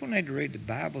mandates, people need to read the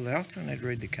Bible. They also need to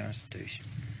read the Constitution.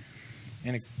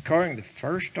 And according to the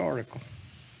first article,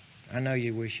 I know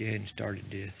you wish you hadn't started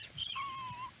this,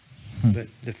 but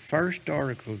the first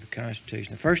article of the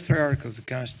Constitution, the first three articles of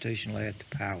the Constitution lay out the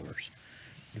powers.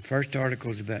 The first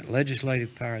article is about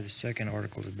legislative power. The second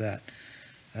article is about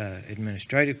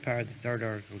administrative power. The third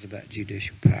article is about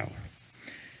judicial power.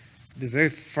 The very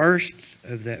first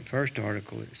of that first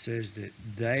article, it says that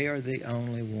they are the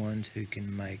only ones who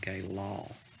can make a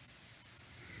law.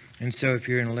 And so if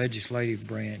you're in a legislative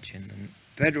branch in the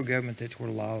federal government, that's where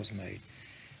law is made.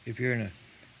 If you're in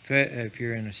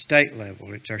a state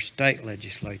level, it's our state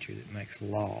legislature that makes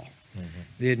law.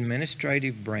 The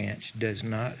administrative branch does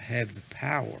not have the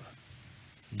power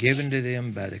given to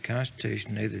them by the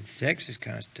Constitution, neither the Texas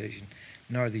Constitution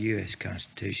nor the U.S.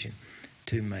 Constitution,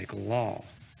 to make law.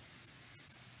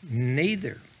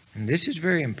 Neither, and this is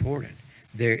very important,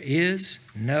 there is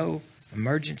no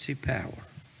emergency power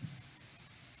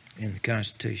in the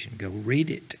Constitution. Go read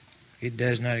it. It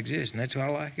does not exist, and that's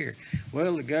all I hear.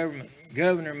 Well, the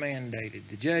governor mandated,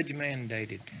 the judge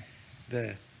mandated,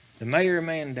 the mayor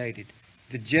mandated.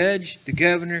 The judge, the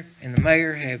governor, and the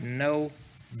mayor have no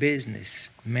business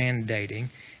mandating.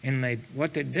 And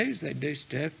what they do is they do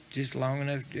stuff just long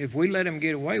enough. If we let them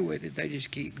get away with it, they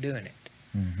just keep doing it.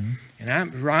 And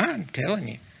I'm telling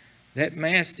you, that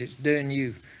mask that's doing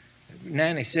you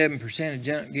 97% of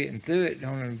junk getting through it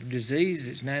on a disease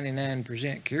that's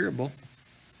 99% curable,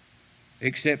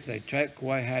 except they took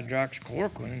away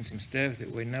hydroxychloroquine and some stuff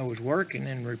that we know is working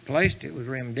and replaced it with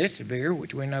remdesivir,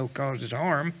 which we know causes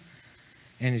harm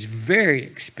and is very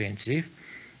expensive.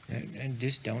 And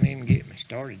just don't even get me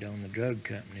started on the drug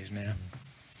companies now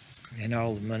and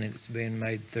all the money that's being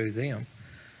made through them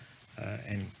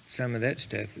and some of that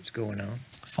stuff that's going on.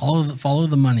 Follow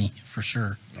the money, for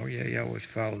sure. Oh, yeah, you always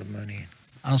follow the money.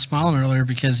 I was smiling earlier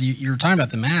because you were talking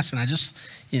about the mask, and I just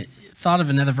thought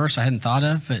of another verse I hadn't thought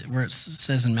of, but where it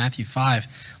says in Matthew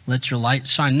 5, let your light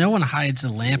shine. No one hides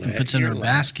a lamp and puts it in a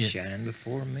basket. Shine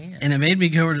before men. And it made me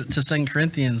go to 2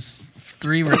 Corinthians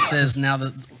 3, where it says, now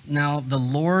the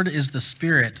Lord is the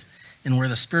Spirit, and where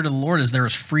the Spirit of the Lord is, there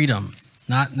is freedom,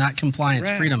 not compliance,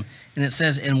 right. Freedom. And it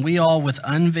says, and we all with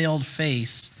unveiled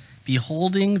face,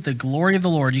 beholding the glory of the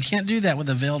Lord. You can't do that with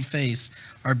a veiled face.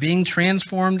 Are being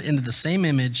transformed into the same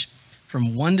image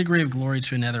from one degree of glory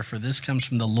to another, for this comes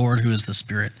from the Lord who is the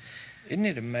Spirit. Isn't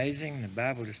it amazing? The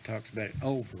Bible just talks about it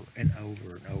over and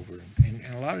over and over in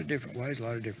a lot of different ways, a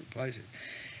lot of different places.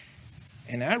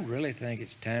 And I really think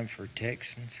it's time for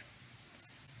Texans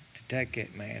to take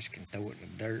that mask and throw it in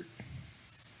the dirt.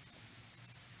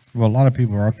 Well, a lot of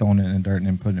people are throwing it in the dirt and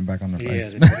then putting it back on their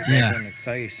face. Yeah, they put it back on their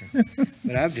face.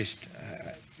 But I've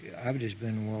just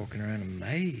been walking around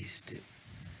amazed at,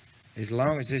 as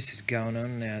long as this has gone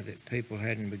on now, that people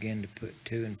hadn't begun to put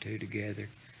two and two together.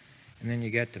 And then you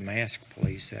got the mask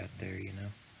police out there, you know.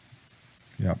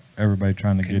 Yep, everybody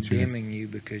trying to get you. Condemning you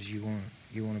because you want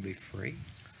to be free.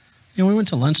 You know, we went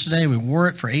to lunch today. We wore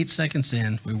it for 8 seconds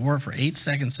in. We wore it for 8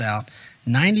 seconds out.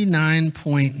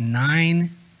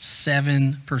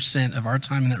 99.97% of our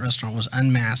time in that restaurant was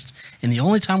unmasked. And the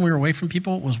only time we were away from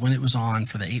people was when it was on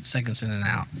for the 8 seconds in and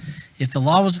out. If the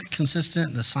law was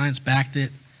consistent, the science backed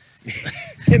it.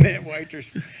 And that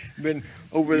waitress been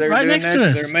over there right doing next that to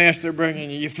to us. their mask, they're bringing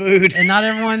you your food. And not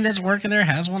everyone that's working there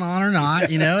has one on or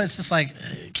not. You know, it's just like,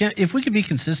 if we could be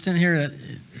consistent here,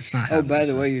 it's not happening. Oh, by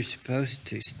the way, you're supposed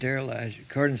to sterilize,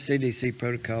 according to CDC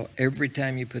protocol, every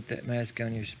time you put that mask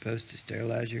on, you're supposed to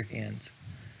sterilize your hands,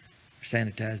 or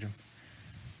sanitize them.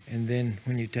 And then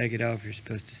when you take it off, you're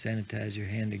supposed to sanitize your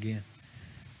hand again.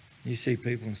 You see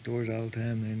people in stores all the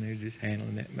time, and they're just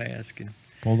handling that mask and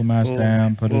Pull the mask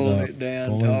down, put it pulling up. it down,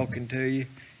 pull it- talking to you.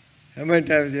 How many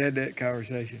times you had that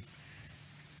conversation?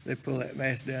 They pull that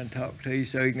mask down, talk to you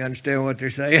so you can understand what they're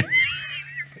saying.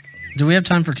 Do we have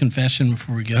time for confession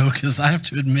before we go? Because I have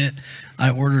to admit, I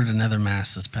ordered another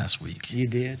mask this past week. You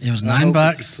did? It was I hope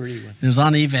 $9. it's a pretty one. It was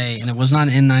on eBay, and it was not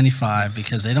N95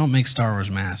 because they don't make Star Wars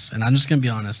masks. And I'm just going to be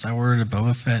honest, I ordered a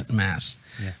Boba Fett mask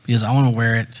Yeah. because I want to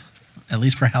wear it at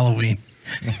least for Halloween.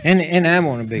 And I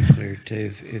want to be clear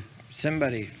too.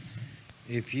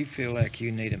 If you feel like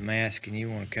you need a mask and you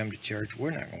want to come to church,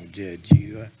 we're not going to judge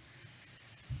you.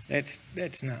 That's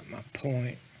not my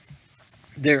point.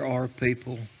 There are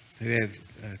people who have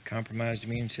compromised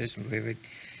immune systems, who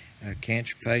have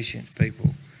cancer patients,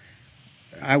 people.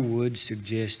 I would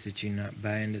suggest that you not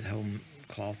buy into the whole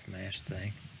cloth mask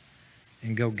thing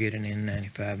and go get an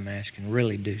N95 mask and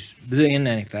really do. The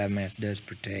N95 mask does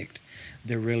protect.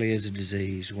 There really is a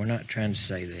disease. We're not trying to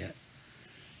say that.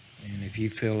 And if you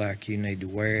feel like you need to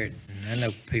wear it, and I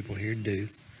know people here do,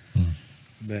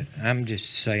 but I'm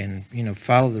just saying,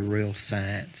 follow the real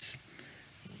science.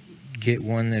 Get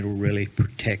one that'll really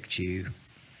protect you,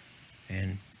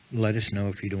 and let us know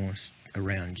if you don't want us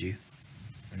around you,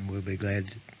 and we'll be glad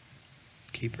to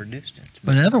keep our distance.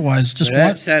 But otherwise, just But what?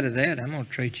 outside of that, I'm going to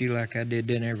treat you like I did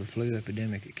during every flu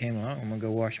epidemic that came along. I'm going to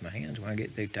go wash my hands when I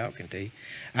get through talking to you.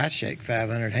 I shake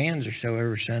 500 hands or so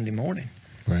every Sunday morning.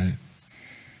 Right.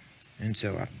 And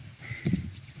so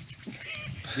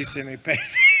you see me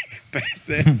pass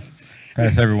that.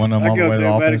 Pass every one of them I all the go way to through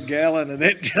the about a office. gallon of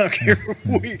that junk every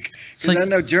week. It's Because like- I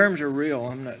know germs are real.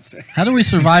 I'm not saying. How do we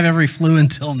survive every flu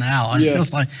until now? It Yeah.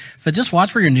 feels like, but just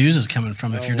watch where your news is coming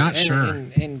from if you're not and, sure.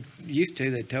 And used to,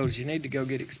 they told us you need to go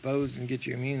get exposed and get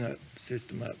your immune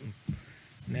system up. And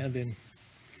now then,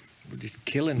 we're just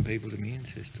killing people's immune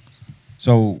systems.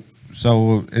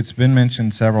 So it's been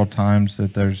mentioned several times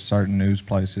that there's certain news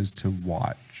places to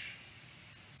watch,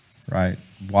 right?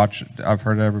 I've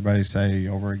heard everybody say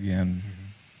over again,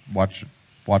 watch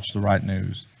the right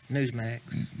news. Newsmax,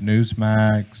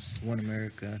 Newsmax. One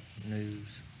America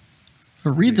News.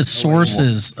 But read the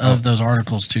sources of those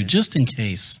articles too, just in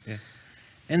case.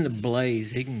 And the Blaze,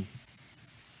 he can.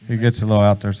 He gets a little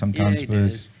out there Yeah, sometimes, he but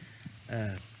it's,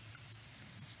 does.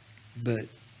 But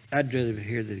I'd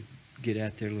rather get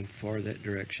out there a little farther that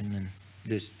direction than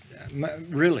this.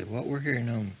 Really, what we're hearing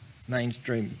on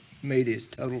mainstream media is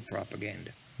total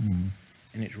propaganda. mm,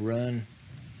 And it's run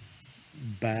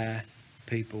by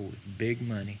people with big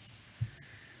money.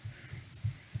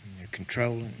 And they're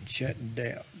controlling and shutting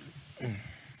down.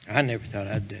 I never thought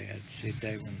I'd see a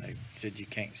day when they said you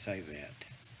can't say that.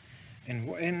 And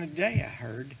the day I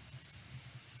heard,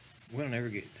 we'll never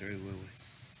get through, will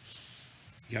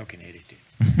we? Y'all can edit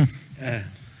it.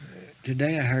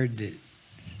 Today I heard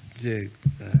that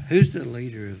who's the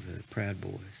leader of the Proud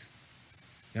Boys?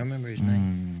 Y'all remember his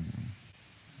name?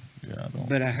 yeah, I don't.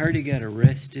 But I heard he got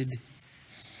arrested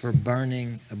for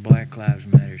burning a Black Lives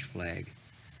Matters flag.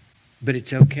 But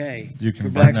it's okay You can for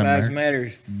burn Black them Lives there.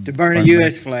 Matters to burn a Burn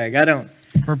U.S. flag. I don't.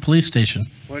 Or a police station.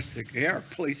 Our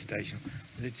police station.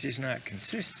 It's just not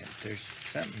consistent. There's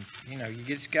something, you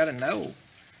just got to know.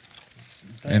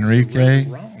 Things are Enrique? really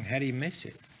wrong. How do you miss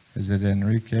it? Is it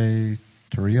Enrique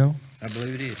Torrio? I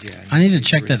believe it is, yeah. I need to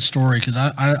check that story because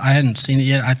I hadn't seen it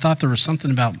yet. I thought there was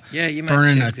something about Yeah, you might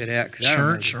burning check a that out. 'Cause I don't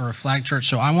know church that. or a flag church.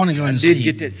 So I want to go in I and did see.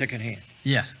 get that secondhand.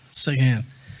 Yes, secondhand.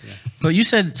 Yeah. But you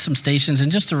said some stations,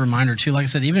 and just a reminder too, like I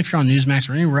said, even if you're on Newsmax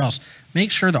or anywhere else,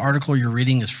 make sure the article you're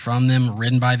reading is from them,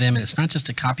 written by them, and it's not just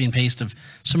a copy and paste of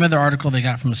some other article they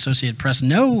got from Associated Press.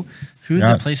 Know who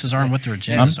Yeah. the places are and what their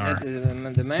agendas are.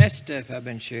 The mass stuff I've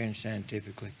been sharing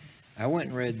scientifically, I went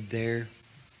and read their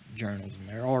journals and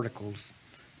their articles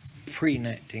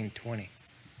pre-1920,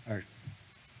 or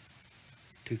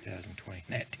 2020,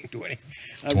 1920.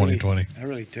 2020. I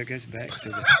really took us back to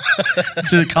the,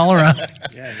 To Colorado,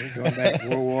 yeah, we're going back to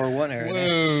World War I era.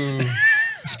 now.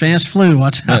 Spanish flu.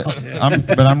 Watch out.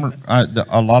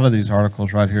 A lot of these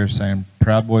articles right here saying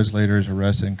Proud Boys leaders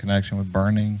arrested in connection with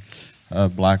burning a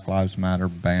Black Lives Matter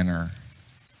banner.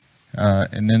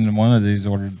 And then one of these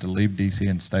ordered to leave D.C.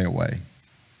 and stay away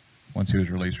once he was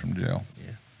released from jail.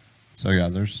 Yeah. So, yeah,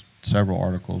 there's several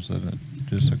articles that are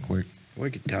just a quick. We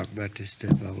could talk about this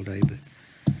stuff all day,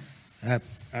 but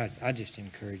I just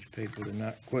encourage people to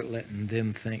not quit letting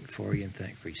them think for you and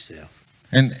think for yourself.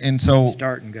 And so,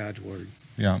 Start in God's Word.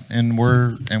 yeah, and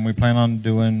we plan on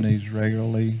doing these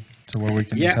regularly to where we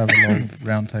can just have a little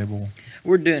round table.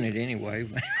 We're doing it anyway.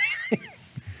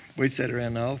 We sit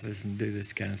around the office and do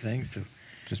this kind of thing, so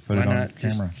Just put why it on not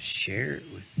camera. just share it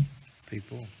with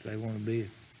people if they want to be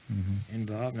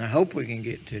involved. And I hope we can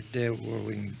get to a deal where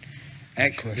we can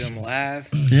actually do them live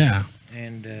Yeah.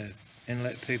 and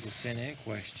let people send in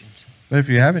questions. But if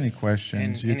you have any questions,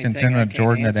 And you can anything send I them to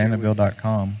Jordan at can't answer,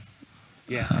 annaville.com.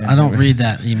 Yeah. I don't read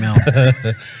that email.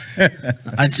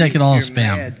 I check it all as If you're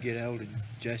spam. mad, get a hold of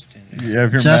Justin. Yeah,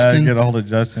 if you're Justin. mad, get a hold of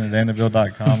Justin at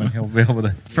annaville.com and he'll be able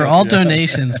to. For all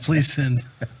donations, please send.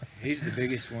 He's the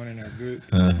biggest one in our group.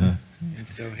 Uh-huh. And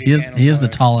so He is the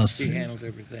tallest. He handles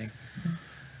everything.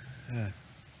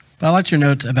 But I liked your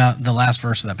note about the last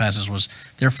verse of that passage was,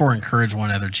 therefore encourage one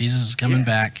another. Jesus is coming Yeah.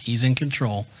 back. He's in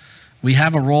control. We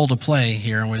have a role to play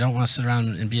here, and we don't want to sit around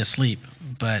and be asleep.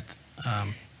 But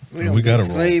We don't We be gotta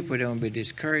roll. asleep. We don't be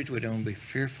discouraged. We don't be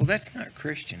fearful. That's not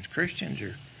Christians. Christians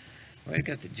are, we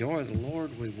got the joy of the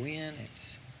Lord. We win.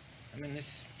 It's, I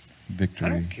Victory.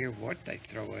 don't care what they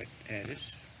throw at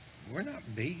us. We're not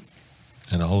beat.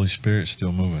 And the Holy Spirit's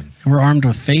still moving. we're armed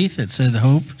with faith. It said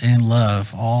hope and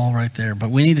love all right there. But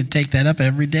we need to take that up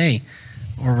every day,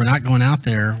 or we're not going out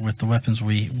there with the weapons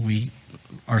we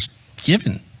are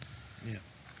given.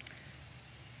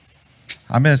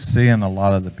 I miss seeing a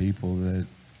lot of the people that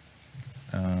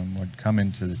would come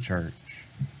into the church,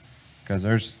 because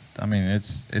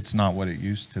it's not what it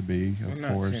used to be, of Well,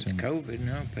 not course. since and- COVID.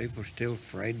 No, people are still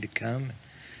afraid to come.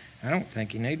 I don't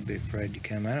think you need to be afraid to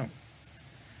come.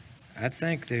 I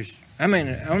think there's, on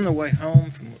the way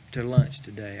home to lunch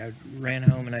today, I ran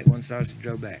home and ate one sausage,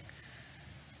 drove back.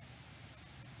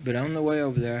 But on the way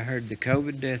over there, I heard the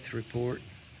COVID death report.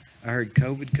 I heard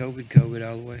COVID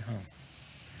all the way home.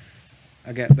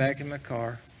 I got back in my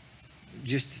car,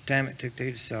 just the time it took to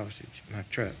eat a sausage, my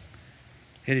truck.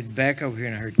 Headed back over here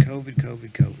and I heard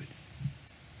COVID.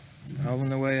 On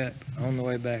the way up, on the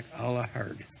way back, all I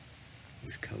heard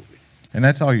was COVID. And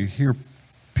that's all you hear.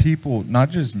 People, not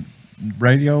just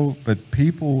radio, but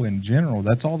people in general,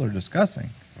 that's all they're discussing.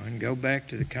 I can go back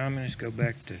to the communists, go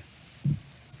back to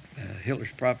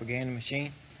Hitler's propaganda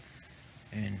machine,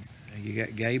 and you got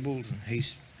Goebbels, and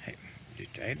he's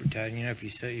just advertising. You know, if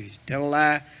you tell a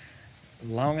lie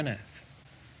long enough,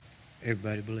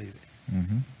 everybody believe it,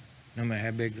 Mm-hmm. no matter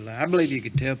how big the lie. I believe you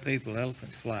could tell people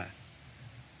elephants fly,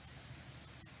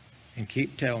 and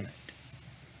keep telling it,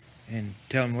 and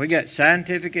tell them we got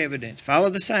scientific evidence. Follow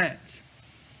the science.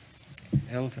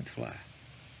 Elephants fly,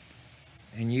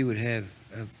 and you would have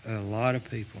a lot of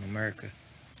people in America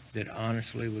that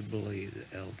honestly would believe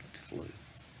that elephants flew.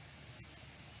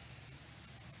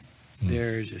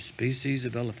 There is a species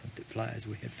of elephant that flies.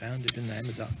 We have found it in the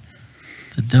Amazon.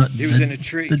 It was in a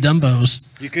tree. The Dumbos.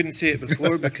 You couldn't see it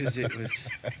before because it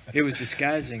was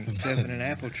disguising itself in an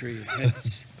apple tree.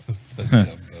 It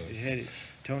had its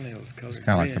toenails colored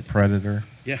Kind of red. like the Predator.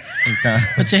 Yeah.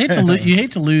 But you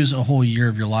hate to lose a whole year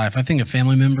of your life. I think of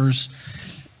family members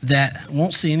that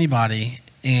won't see anybody,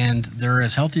 and they're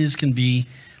as healthy as can be.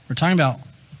 We're talking about,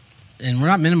 and we're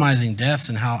not minimizing deaths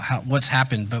and how what's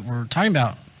happened, but we're talking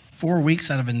about 4 weeks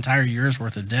out of an entire year's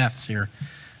worth of deaths here,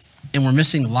 and we're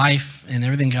missing life and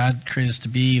everything God created us to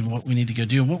be, and what we need to go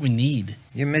do, and what we need.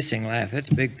 You're missing life. That's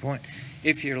a big point.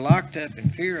 If you're locked up in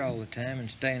fear all the time and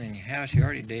staying in your house, you're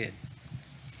already dead.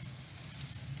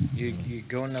 You're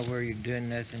going nowhere, you're doing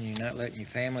nothing, you're not letting your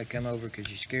family come over because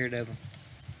you're scared of them.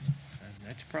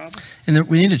 That's a problem. And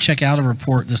we need to check out a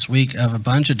report this week of a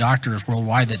bunch of doctors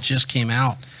worldwide that just came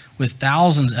out with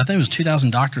thousands, I think it was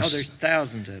 2,000 doctors. Oh, there's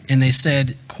thousands of them. And they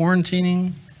said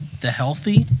quarantining the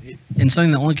healthy and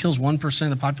something that only kills 1% of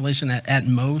the population at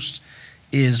most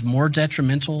is more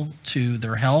detrimental to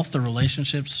their health, their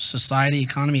relationships, society,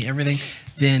 economy, everything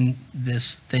than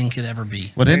this thing could ever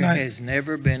be. Well, There didn't I? has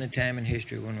never been a time in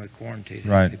history when we quarantined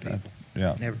Right. healthy people.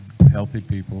 Yeah. Never. Healthy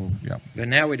people. Yeah. But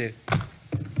now we do.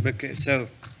 Because, so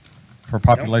For don't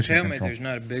population tell me control. there's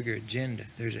not a bigger agenda.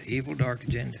 There's an evil, dark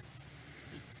agenda.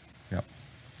 Yep.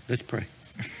 Let's pray.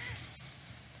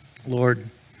 Lord,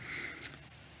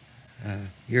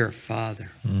 you're a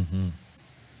father. Mm-hmm.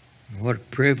 What a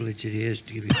privilege it is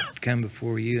to come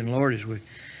before you. And Lord, as we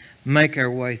make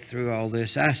our way through all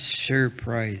this, I sure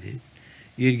pray that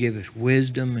you'd give us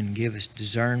wisdom and give us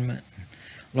discernment.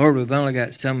 Lord, we've only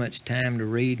got so much time to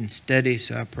read and study,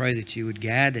 so I pray that you would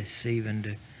guide us even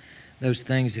to those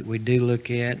things that we do look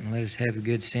at, and let us have a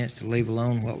good sense to leave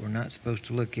alone what we're not supposed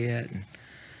to look at.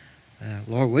 And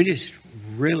Lord, we just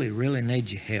really, really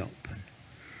need your help. And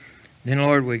then,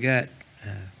 Lord, we got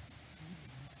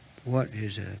what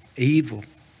is an evil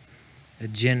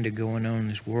agenda going on in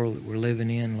this world that we're living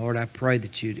in. Lord, I pray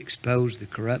that you'd expose the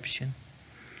corruption.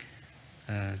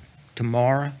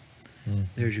 Tomorrow,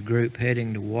 there's a group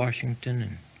heading to Washington,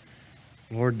 and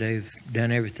Lord, they've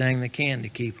done everything they can to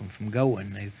keep them from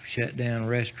going. They've shut down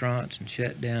restaurants and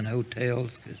shut down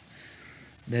hotels because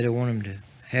They don't want them to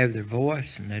have their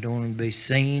voice, and they don't want them to be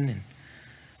seen.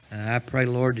 And I pray,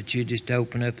 Lord, that you just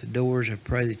open up the doors. I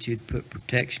pray that you'd put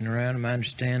protection around them. I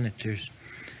understand that there's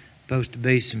supposed to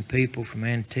be some people from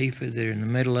Antifa that are in the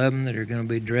middle of them that are going to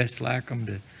be dressed like them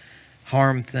to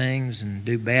harm things and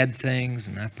do bad things.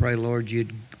 And I pray, Lord,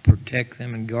 you'd protect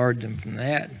them and guard them from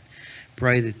that. And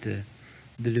pray that the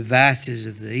devices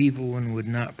of the evil one would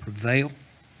not prevail.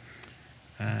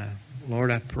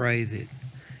 Lord, I pray that,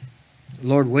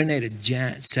 Lord, we need a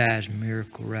giant-sized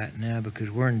miracle right now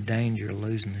because we're in danger of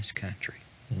losing this country.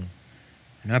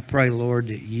 And I pray, Lord,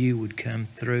 that you would come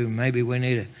through. Maybe we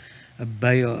need a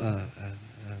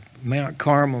Mount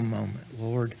Carmel moment,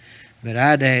 Lord. But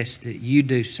I'd ask that you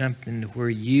do something to where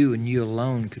you and you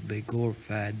alone could be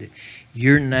glorified, that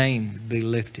your name would be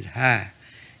lifted high.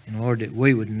 And, Lord, that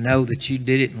we would know that you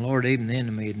did it. And, Lord, even the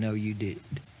enemy would know you did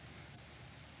it.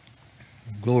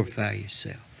 Glorify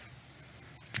yourself.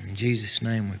 In Jesus'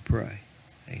 name we pray.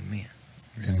 Amen.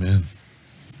 Amen.